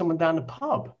conversation you have with someone down the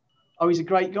pub. Oh, he's a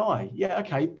great guy. Yeah,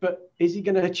 okay, but is he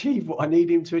going to achieve what I need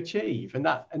him to achieve? And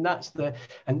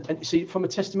so from a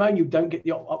testimonial, you don't get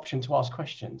the option to ask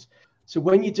questions. So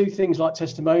when you do things like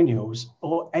testimonials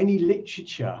or any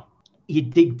literature, you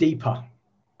dig deeper.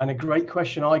 And a great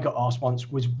question I got asked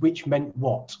once was, which meant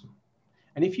what?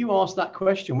 And if you ask that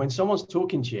question when someone's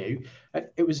talking to you,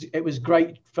 it was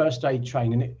great first aid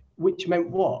training, which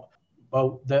meant what?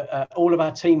 Well, all of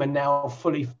our team are now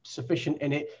fully sufficient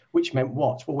in it, which meant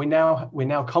what? Well, we're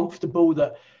now comfortable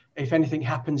that if anything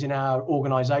happens in our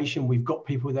organization, we've got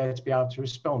people there to be able to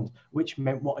respond, which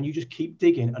meant what? And you just keep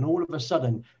digging, and all of a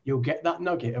sudden you'll get that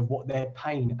nugget of what their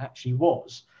pain actually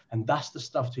was. And that's the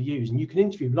stuff to use. And you can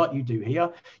interview, like you do here,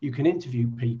 you can interview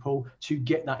people to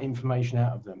get that information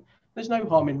out of them. There's no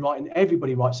harm in writing.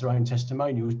 Everybody writes their own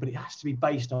testimonials, but it has to be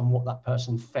based on what that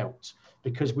person felt,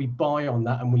 because we buy on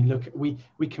that, and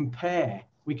we compare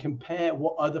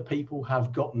what other people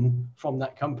have gotten from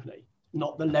that company,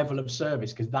 not the level of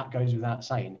service, because that goes without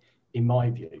saying, in my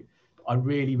view. I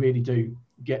really, really do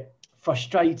get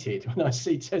frustrated when I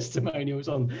see testimonials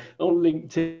on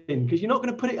LinkedIn, because you're not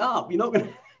going to put it up. You're not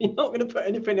going to put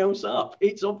anything else up.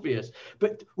 It's obvious.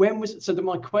 But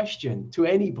my question to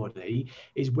anybody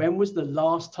is, when was the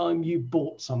last time you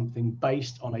bought something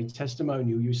based on a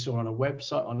testimonial you saw on a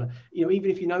website, even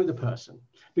if you know the person?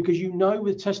 Because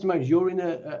with testimonials, you're in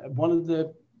one of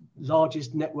the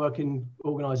largest networking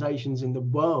organizations in the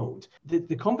world.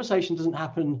 The conversation doesn't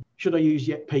happen, should I use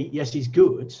Pete? Yes, he's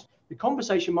good. The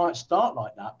conversation might start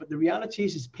like that, but the reality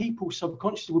is people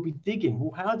subconsciously will be digging.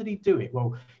 Well, how did he do it?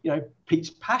 Well, Pete's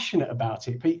passionate about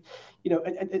it. Pete,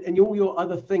 and all your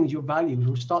other things, your values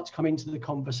will start to come into the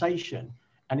conversation,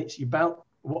 and it's about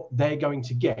what they're going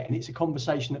to get. And it's a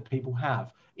conversation that people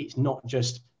have. It's not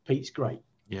just Pete's great.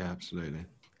 Yeah, absolutely.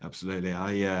 Absolutely.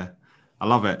 I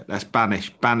love it. Let's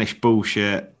banish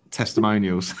bullshit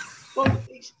testimonials. Well,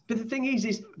 but the thing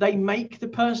is they make the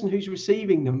person who's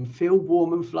receiving them feel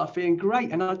warm and fluffy and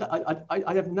great. And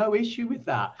I have no issue with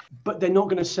that, but they're not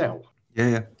going to sell.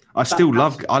 Yeah.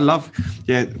 I love,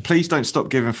 please don't stop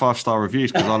giving 5-star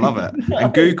reviews, because I love it. No.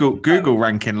 And Google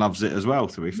ranking loves it as well,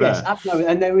 to be fair.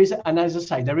 Yes, and as I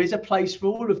say, there is a place for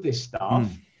all of this stuff.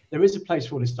 There is a place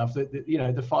for all this stuff that the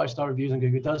 5-star reviews on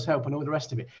Google does help, and all the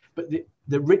rest of it. But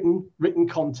the written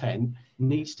content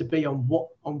needs to be on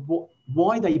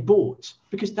why they bought,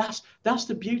 because that's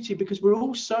the beauty, because we're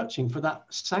all searching for that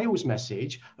sales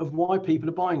message of why people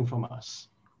are buying from us.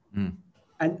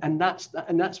 And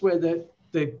that's where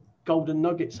the golden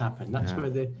nuggets happen. That's where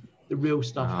the the real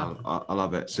stuff happen. I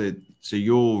love it. So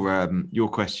your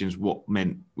questions,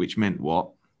 which meant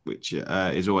what, which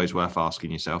is always worth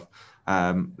asking yourself.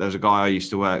 There was a guy I used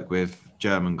to work with,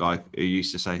 German guy, who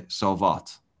used to say, "So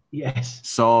what?" Yes.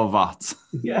 So what?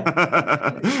 Yeah.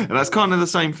 And that's kind of the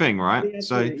same thing, right? Yeah,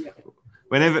 so yeah.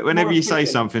 whenever you say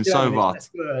something, German, so what? less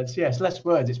words. Yes, less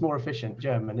words. It's more efficient,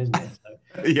 German, isn't it?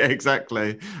 So. Yeah,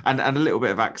 exactly. And a little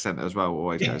bit of accent as well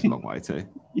always goes a long way too.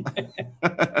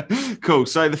 Cool.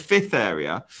 So the fifth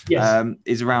area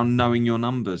is around knowing your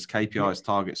numbers, KPIs,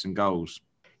 targets, and goals.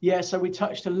 Yeah, so we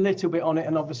touched a little bit on it,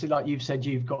 and obviously, like you've said,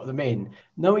 you've got them in.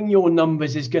 Knowing your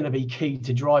numbers is going to be key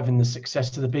to driving the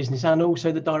success of the business and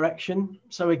also the direction.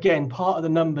 So again, part of the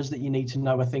numbers that you need to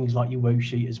know are things like your woo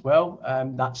sheet as well.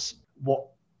 That's what,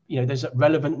 there's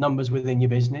relevant numbers within your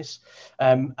business.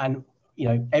 And,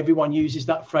 everyone uses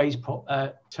that phrase,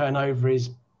 turnover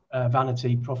is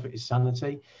vanity, profit is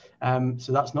sanity.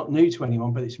 So that's not new to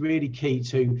anyone, but it's really key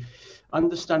to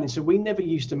understanding. So we never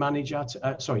used to measure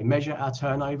our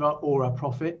turnover or our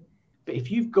profit. But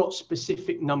if you've got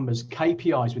specific numbers,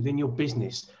 KPIs within your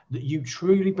business that you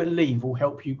truly believe will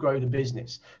help you grow the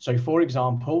business. So for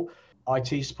example,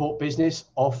 IT support business,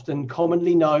 often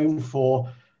commonly known for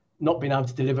not being able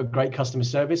to deliver great customer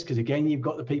service, because again, you've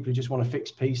got the people who just want to fix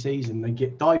PCs and they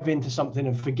dive into something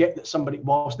and forget that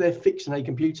whilst they're fixing a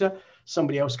computer,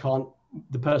 somebody else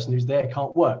the person who's there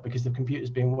can't work because the computer's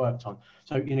being worked on.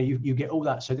 So, you get all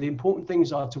that. So the important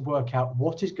things are to work out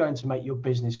what is going to make your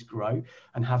business grow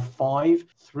and have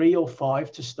 3 or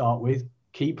 5 to start with,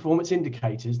 key performance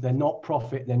indicators. They're not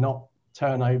profit, they're not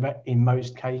turnover in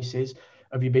most cases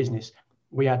of your business.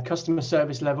 We had customer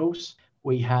service levels.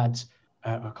 We had,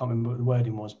 I can't remember what the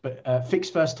wording was, but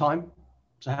fixed first time.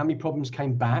 So how many problems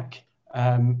came back?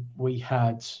 We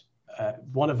had,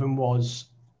 one of them was,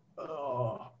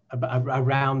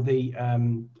 around the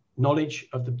knowledge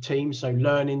of the team, so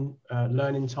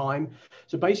learning time.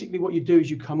 So basically what you do is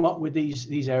you come up with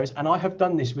these areas, and I have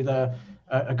done this with a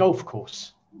golf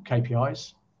course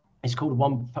KPIs. It's called a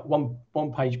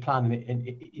one page plan,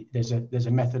 and there's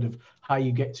a method of how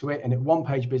you get to it. And a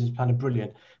one-page business plan are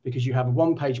brilliant because you have a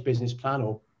one-page business plan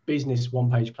or business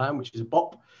one-page plan, which is a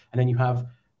BOP, and then you have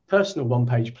personal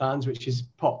one-page plans, which is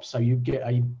POP. So you get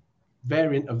a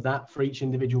variant of that for each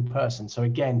individual person. So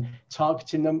again,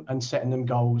 targeting them and setting them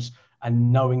goals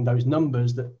and knowing those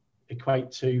numbers that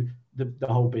equate to the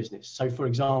whole business. So for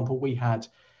example, we had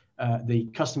the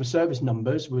customer service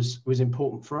numbers was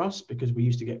important for us because we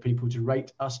used to get people to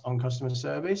rate us on customer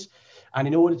service. And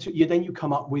in order to, you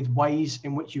come up with ways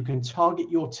in which you can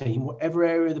target your team, whatever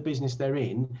area of the business they're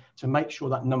in, to make sure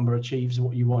that number achieves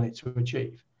what you want it to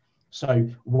achieve. So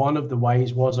one of the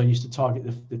ways was I used to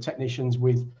target the technicians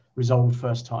with resolved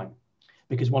first time,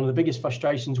 because one of the biggest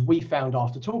frustrations we found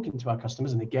after talking to our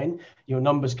customers, and again, your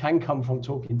numbers can come from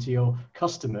talking to your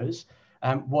customers,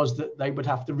 was that they would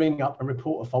have to ring up and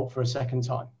report a fault for a second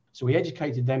time. So we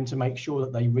educated them to make sure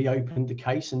that they reopened the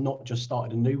case and not just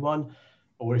started a new one,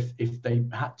 or if they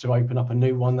had to open up a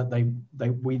new one,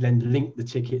 that we then linked the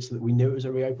ticket so that we knew it was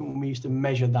a reopen. When we used to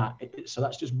measure that, so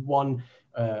that's just one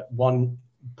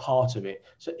part of it.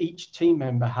 So each team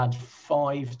member had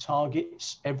 5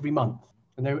 targets every month,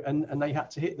 and they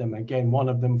had to hit them. Again, one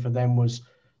of them for them was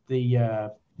the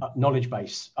knowledge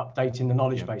base, updating the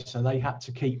knowledge base. So they had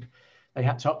to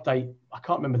update, I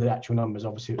can't remember the actual numbers,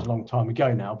 obviously it was a long time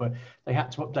ago now, but they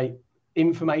had to update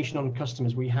information on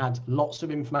customers. We had lots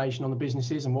of information on the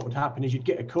businesses, and what would happen is you'd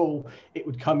get a call, it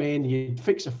would come in, you'd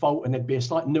fix a fault, and there'd be a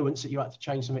slight nuance that you had to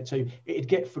change something to. It'd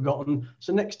get forgotten.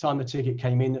 So next time the ticket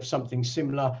came in of something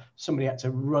similar, somebody had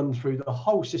to run through the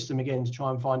whole system again to try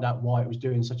and find out why it was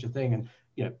doing such a thing, and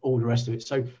all the rest of it.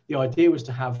 So the idea was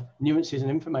to have nuances and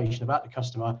information about the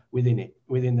customer within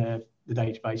the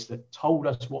database that told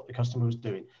us what the customer was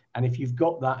doing. And if you've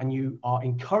got that and you are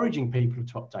encouraging people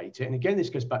to update it, and again, this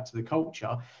goes back to the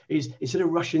culture, is instead of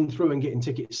rushing through and getting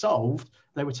tickets solved,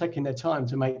 they were taking their time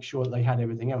to make sure that they had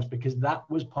everything else, because that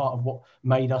was part of what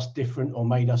made us different or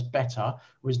made us better,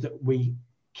 was that we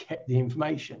kept the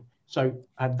information. So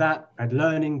at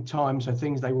learning time, so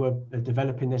things they were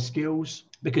developing their skills,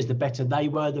 because the better they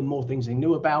were, the more things they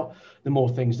knew about, the more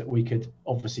things that we could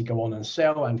obviously go on and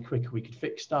sell, and quicker we could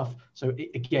fix stuff. So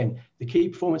again, the key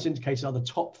performance indicators are the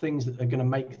top things that are going to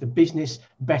make the business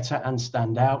better and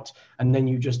stand out. And then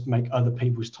you just make other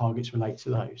people's targets relate to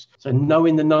those. So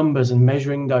knowing the numbers and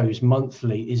measuring those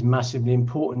monthly is massively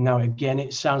important. Now, again,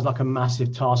 it sounds like a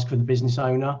massive task for the business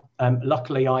owner.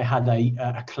 Luckily, I had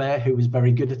a Claire who was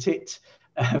very good at it.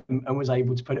 And was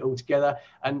able to put it all together,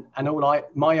 and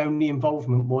my only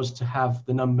involvement was to have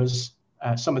the numbers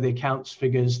some of the accounts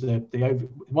figures,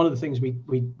 one of the things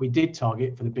we did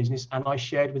target for the business, and I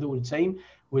shared with all the team,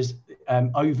 was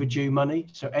overdue money.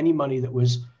 So any money that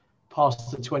was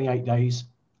past the 28 days,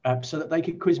 so that they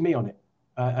could quiz me on it,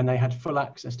 and they had full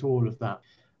access to all of that.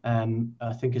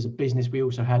 I think as a business, we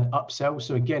also had upsells.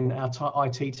 So again, our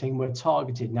IT team were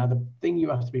targeted. Now, the thing you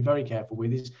have to be very careful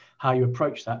with is how you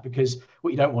approach that, because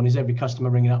what you don't want is every customer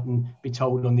ringing up and be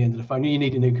told on the end of the phone, you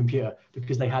need a new computer,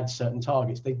 because they had certain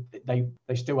targets. They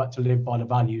still had to live by the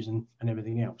values and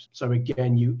everything else. So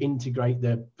again, you integrate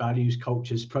the values,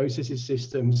 cultures, processes,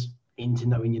 systems into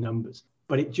knowing your numbers.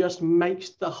 But it just makes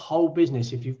the whole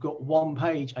business, if you've got one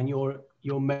page and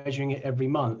you're measuring it every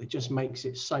month, it just makes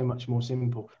it so much more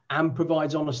simple and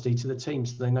provides honesty to the team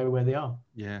so they know where they are.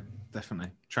 Yeah,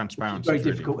 definitely. Transparency is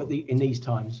very difficult in these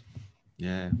times.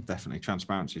 Yeah, definitely.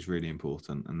 Transparency is really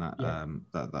important, and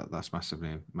that's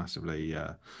massively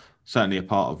certainly a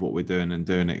part of what we're doing, and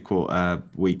doing it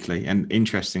weekly. And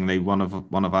interestingly, one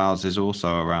of ours is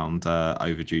also around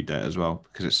overdue debt as well,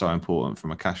 because it's so important from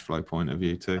a cash flow point of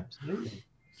view too.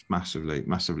 Absolutely.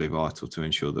 Massively vital to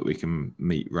ensure that we can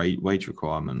meet wage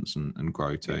requirements and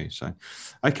grow too. So,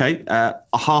 okay, a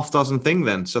half dozen thing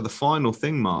then. So the final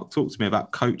thing, Mark, talk to me about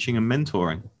coaching and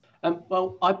mentoring.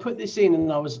 Well, I put this in,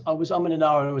 and I was umming and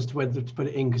ahhing as to whether to put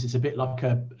it in, because it's a bit like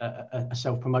a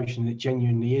self-promotion, and it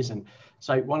genuinely isn't.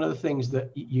 So one of the things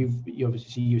that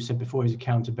you said before is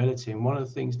accountability, and one of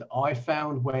the things that I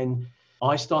found when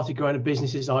I started growing a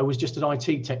business is I was just an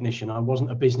IT technician. I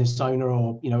wasn't a business owner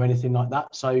or anything like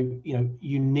that. So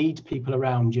you need people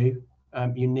around you.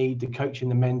 You need the coach and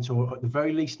the mentor, at the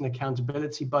very least an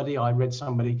accountability buddy. I read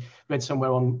somewhere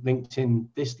on LinkedIn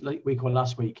this week or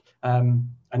last week, and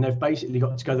they've basically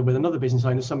got together with another business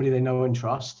owner, somebody they know and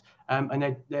trust,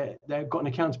 and they've got an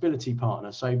accountability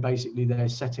partner. So basically they're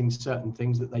setting certain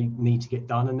things that they need to get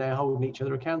done, and they're holding each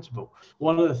other accountable.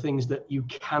 One of the things that you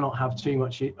cannot have too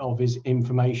much of is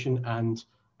information and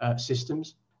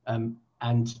systems,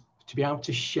 and to be able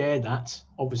to share that,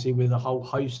 obviously, with a whole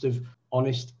host of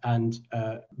honest and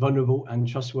vulnerable and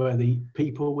trustworthy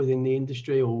people within the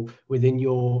industry or within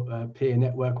your peer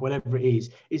network, whatever it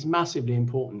is massively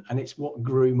important. And it's what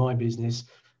grew my business,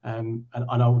 and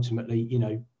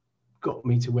ultimately, got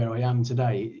me to where I am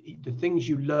today. The things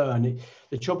you learn,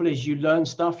 the trouble is you learn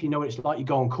stuff, it's like you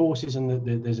go on courses, and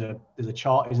there's a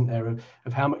chart, isn't there,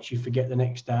 of how much you forget the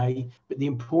next day. But the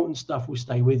important stuff will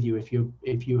stay with you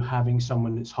if you're having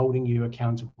someone that's holding you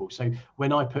accountable. So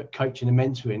when I put coaching and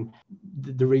mentoring,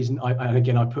 the reason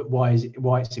I put why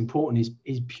it's important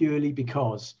is purely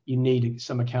because you need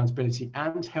some accountability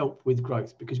and help with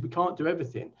growth, because we can't do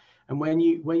everything. And when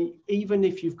even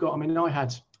if you've got, I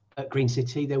had at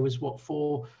GreenCity, there was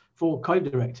four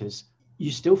co-directors.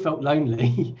 You still felt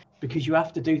lonely because you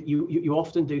have to do, you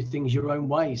often do things your own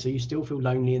way. So you still feel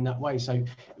lonely in that way. So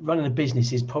running a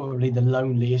business is probably the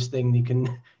loneliest thing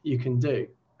you can do.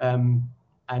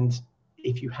 And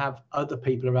if you have other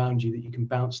people around you that you can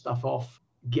bounce stuff off,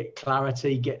 get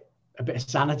clarity, get a bit of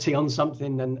sanity on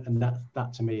something, and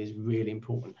that to me is really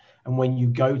important. And when you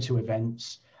go to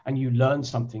events and you learn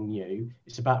something new,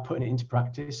 it's about putting it into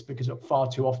practice, because far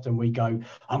too often we go,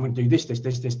 I'm going to do this,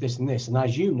 and this. And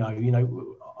as you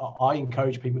know, I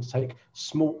encourage people to take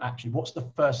small action. What's the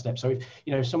first step? So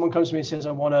if someone comes to me and says,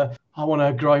 I want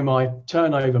to grow my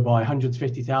turnover by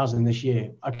 150,000 this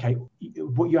year. Okay,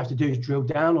 what you have to do is drill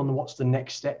down on what's the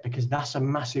next step, because that's a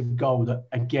massive goal that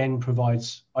again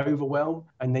provides overwhelm.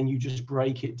 And then you just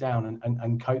break it down,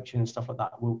 and coaching and stuff like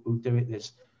that will do it.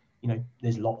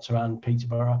 There's lots around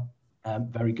Peterborough,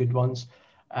 very good ones.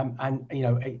 And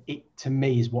it to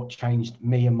me is what changed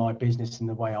me and my business and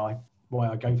the way I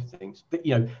go for things. But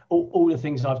all the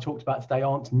things I've talked about today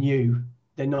aren't new.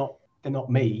 They're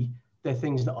not me. They're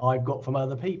things that I've got from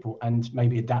other people, and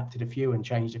maybe adapted a few and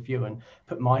changed a few and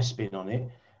put my spin on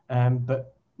it.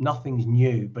 But nothing's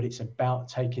new, but it's about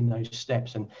taking those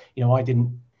steps. And I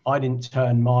didn't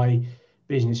turn my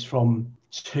business from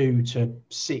 2 to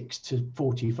 6 to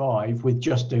 45 with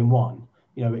just doing one.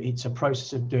 It's a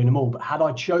process of doing them all. But had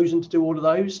I chosen to do all of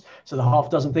those, so the half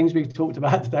dozen things we've talked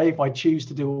about today, if I choose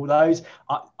to do all those,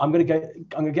 I'm going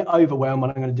to get overwhelmed,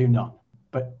 and I'm going to do none.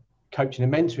 But coaching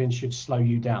and mentoring should slow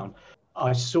you down.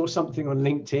 I saw something on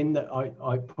LinkedIn that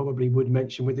I probably would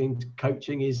mention within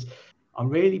coaching is, I'm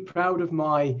really proud of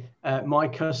my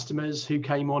customers who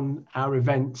came on our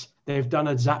event. They've done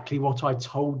exactly what I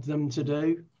told them to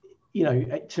do.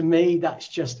 To me, that's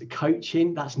just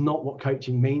coaching. That's not what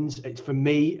coaching means. It's, for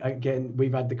me, again,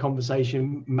 we've had the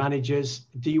conversation, managers,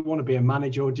 do you want to be a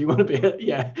manager, or do you want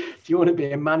to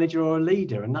be a manager or a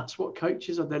leader? And that's what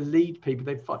coaches are. They lead people.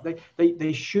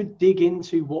 They should dig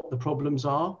into what the problems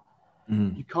are,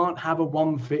 You can't have a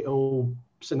one-fit-all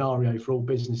scenario for all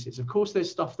businesses. Of course, there's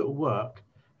stuff that will work,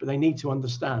 but they need to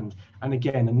understand. And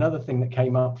again, another thing that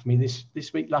came up for me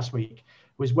last week,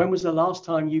 was when was the last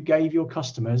time you gave your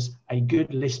customers a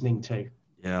good listening to?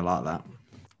 Yeah, I like that.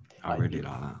 I really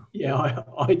like that. Yeah,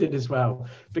 I did as well,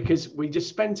 because we just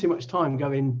spend too much time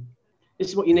going, this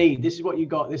is what you need, this is what you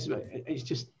got, it's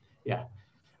just, yeah.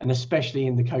 And especially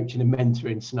in the coaching and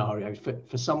mentoring scenario,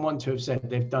 for someone to have said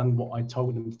they've done what I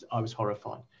told them, I was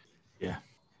horrified. Yeah,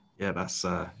 that's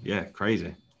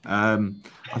crazy. I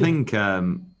think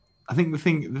the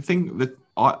thing that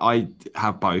I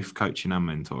have both coaching and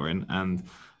mentoring, and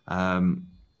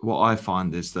what I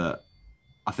find is that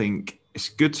I think it's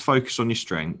good to focus on your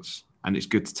strengths and it's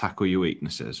good to tackle your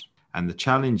weaknesses. And the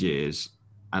challenge is,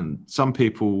 and some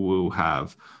people will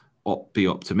be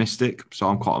optimistic. So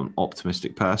I'm quite an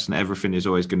optimistic person. Everything is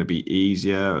always going to be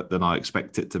easier than I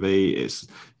expect it to be.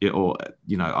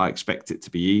 I expect it to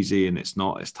be easy and it's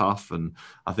not, it's tough. And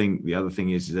I think the other thing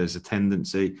is there's a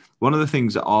tendency. One of the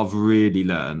things that I've really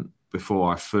learned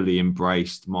before I fully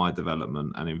embraced my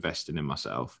development and investing in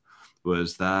myself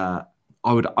was that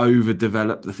I would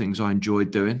overdevelop the things I enjoyed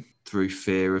doing through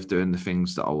fear of doing the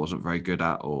things that I wasn't very good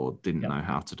at or didn't know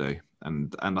how to do.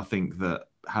 And I think that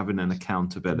having an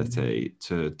accountability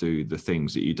to do the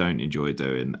things that you don't enjoy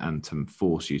doing and to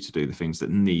force you to do the things that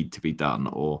need to be done,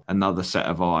 or another set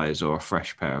of eyes or a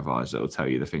fresh pair of eyes that will tell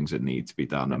you the things that need to be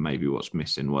done and maybe what's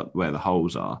missing, where the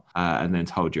holes are, and then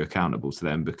to hold you accountable to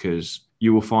them, because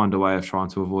you will find a way of trying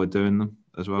to avoid doing them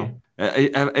as well.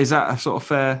 Is that a sort of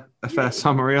fair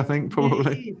summary? I think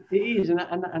probably it is.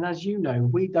 And as you know,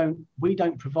 we don't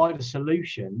provide a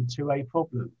solution to a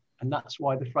problem. And that's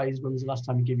why the phrase, when was the last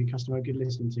time you gave your customer a good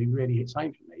listening to, really hits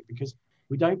home for me, because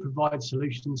we don't provide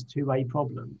solutions to a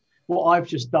problem. What I've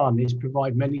just done is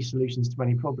provide many solutions to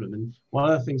any problem. And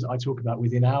one of the things that I talk about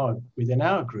within our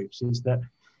groups is that,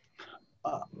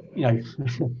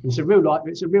 it's a real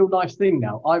life thing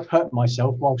now. I've hurt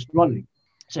myself whilst running.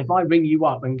 So if I ring you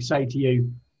up and say to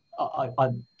you, I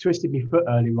twisted my foot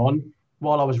earlier on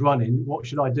while I was running, what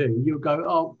should I do? You'll go,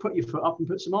 oh, put your foot up and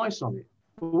put some ice on it.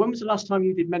 Well, when was the last time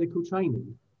you did medical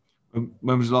training?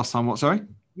 When was the last time what, sorry?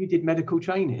 You did medical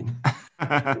training.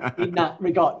 In that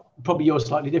regard, probably you're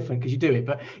slightly different because you do it,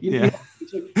 but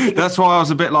that's why I was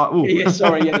a bit like, oh,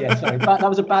 sorry. That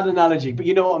was a bad analogy, but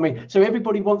you know what I mean. So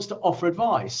everybody wants to offer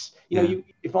advice.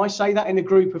 If I say that in a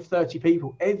group of 30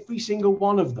 people, every single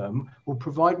one of them will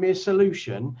provide me a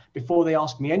solution before they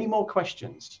ask me any more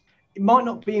questions. It might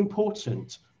not be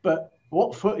important, but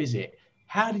what foot is it?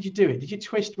 How did you do it? Did you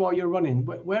twist while you're running?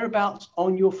 Whereabouts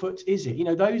on your foot is it?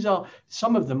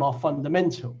 Some of them are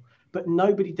fundamental, but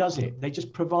nobody does it. They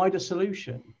just provide a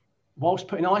solution. Whilst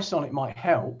putting ice on it might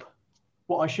help,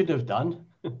 what I should have done,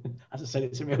 as I said,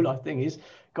 it's a real life thing, is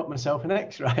got myself an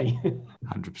X-ray.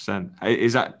 100%.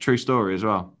 Is that true story as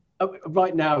well?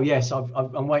 Right now, yes.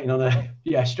 I'm waiting on a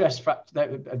stress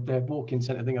fracture. The walk-in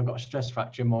centre thing. I've got a stress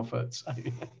fracture in my foot. So.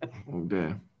 Oh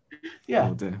dear. Yeah.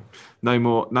 Oh dear. No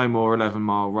more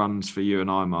 11-mile runs for you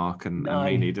and I, Mark, and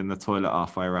me needing the toilet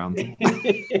halfway around.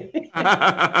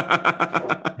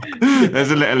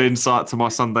 There's a little insight to my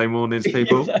Sunday mornings,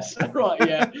 people. That's right,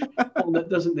 yeah. One that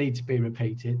doesn't need to be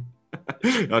repeated.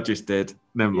 I just did.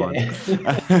 Never mind.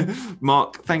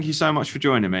 Mark, thank you so much for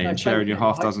joining me and sharing your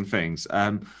half dozen things.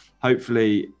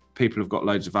 Hopefully people have got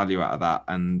loads of value out of that,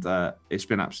 and it's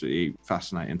been absolutely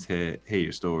fascinating to hear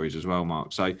your stories as well,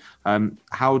 Mark. So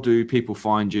how do people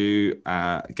find you,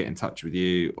 get in touch with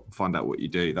you, find out what you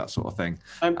do, that sort of thing?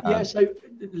 So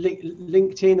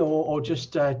LinkedIn or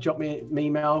just drop me an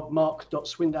email,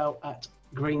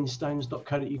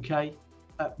 mark.swindale@greenstones.co.uk.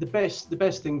 The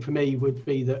best thing for me would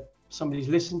be that somebody's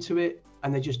listened to it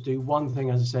and they just do one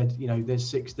thing. As I said, there's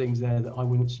 6 things there that I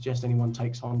wouldn't suggest anyone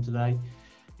takes on today.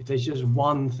 If there's just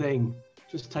one thing,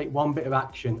 just take one bit of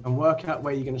action and work out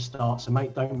where you're going to start. So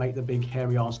don't make the big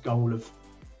hairy ass goal of,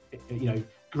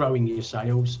 growing your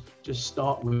sales. Just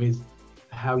start with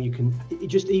how you can,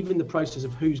 just even the process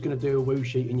of who's going to do a woo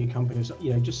sheet in your company,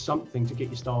 just something to get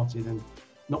you started, and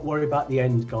not worry about the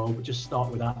end goal, but just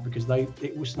start with that, because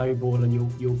it will snowball and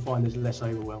you'll find there's less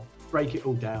overwhelm. Break it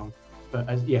all down. But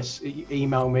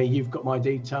email me. You've got my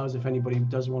details. If anybody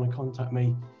does want to contact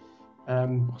me,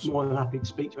 awesome. More than happy to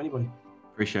speak to anybody.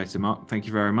 Appreciate it, Mark. Thank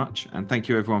you very much. And thank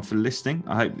you everyone for listening.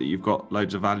 I hope that you've got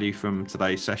loads of value from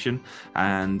today's session.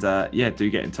 And do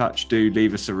get in touch. Do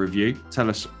leave us a review. Tell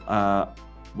us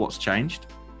what's changed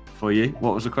for you.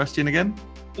 What was the question again?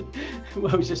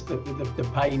 Well, it's just the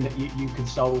pain that you could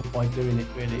solve by doing it,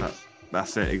 really.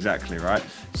 That's it, exactly right.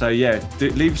 So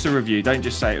leave us a review. Don't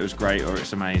just say it was great or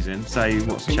it's amazing. Say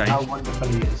what's changed. How wonderful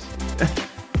it is.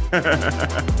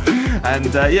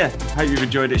 And yeah, hope you've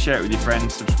enjoyed it. Share it with your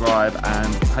friends, subscribe,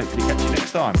 and hopefully catch you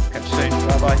next time. Catch you soon.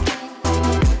 Bye bye.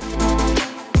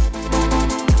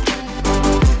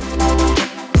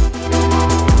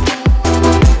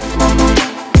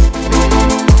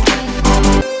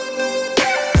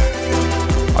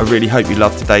 I really hope you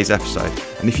loved today's episode,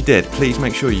 and if you did, please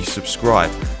make sure you subscribe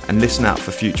and listen out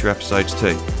for future episodes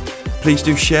too. Please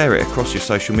do share it across your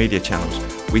social media channels.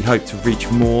 We hope to reach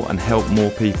more and help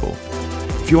more people.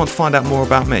 If you want to find out more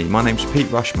about me, my name's Pete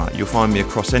Rushmer. You'll find me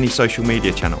across any social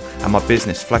media channel and my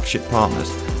business Flagship Partners,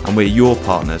 and we're your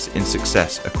partners in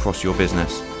success across your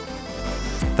business.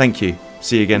 Thank you.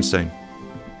 See you again soon.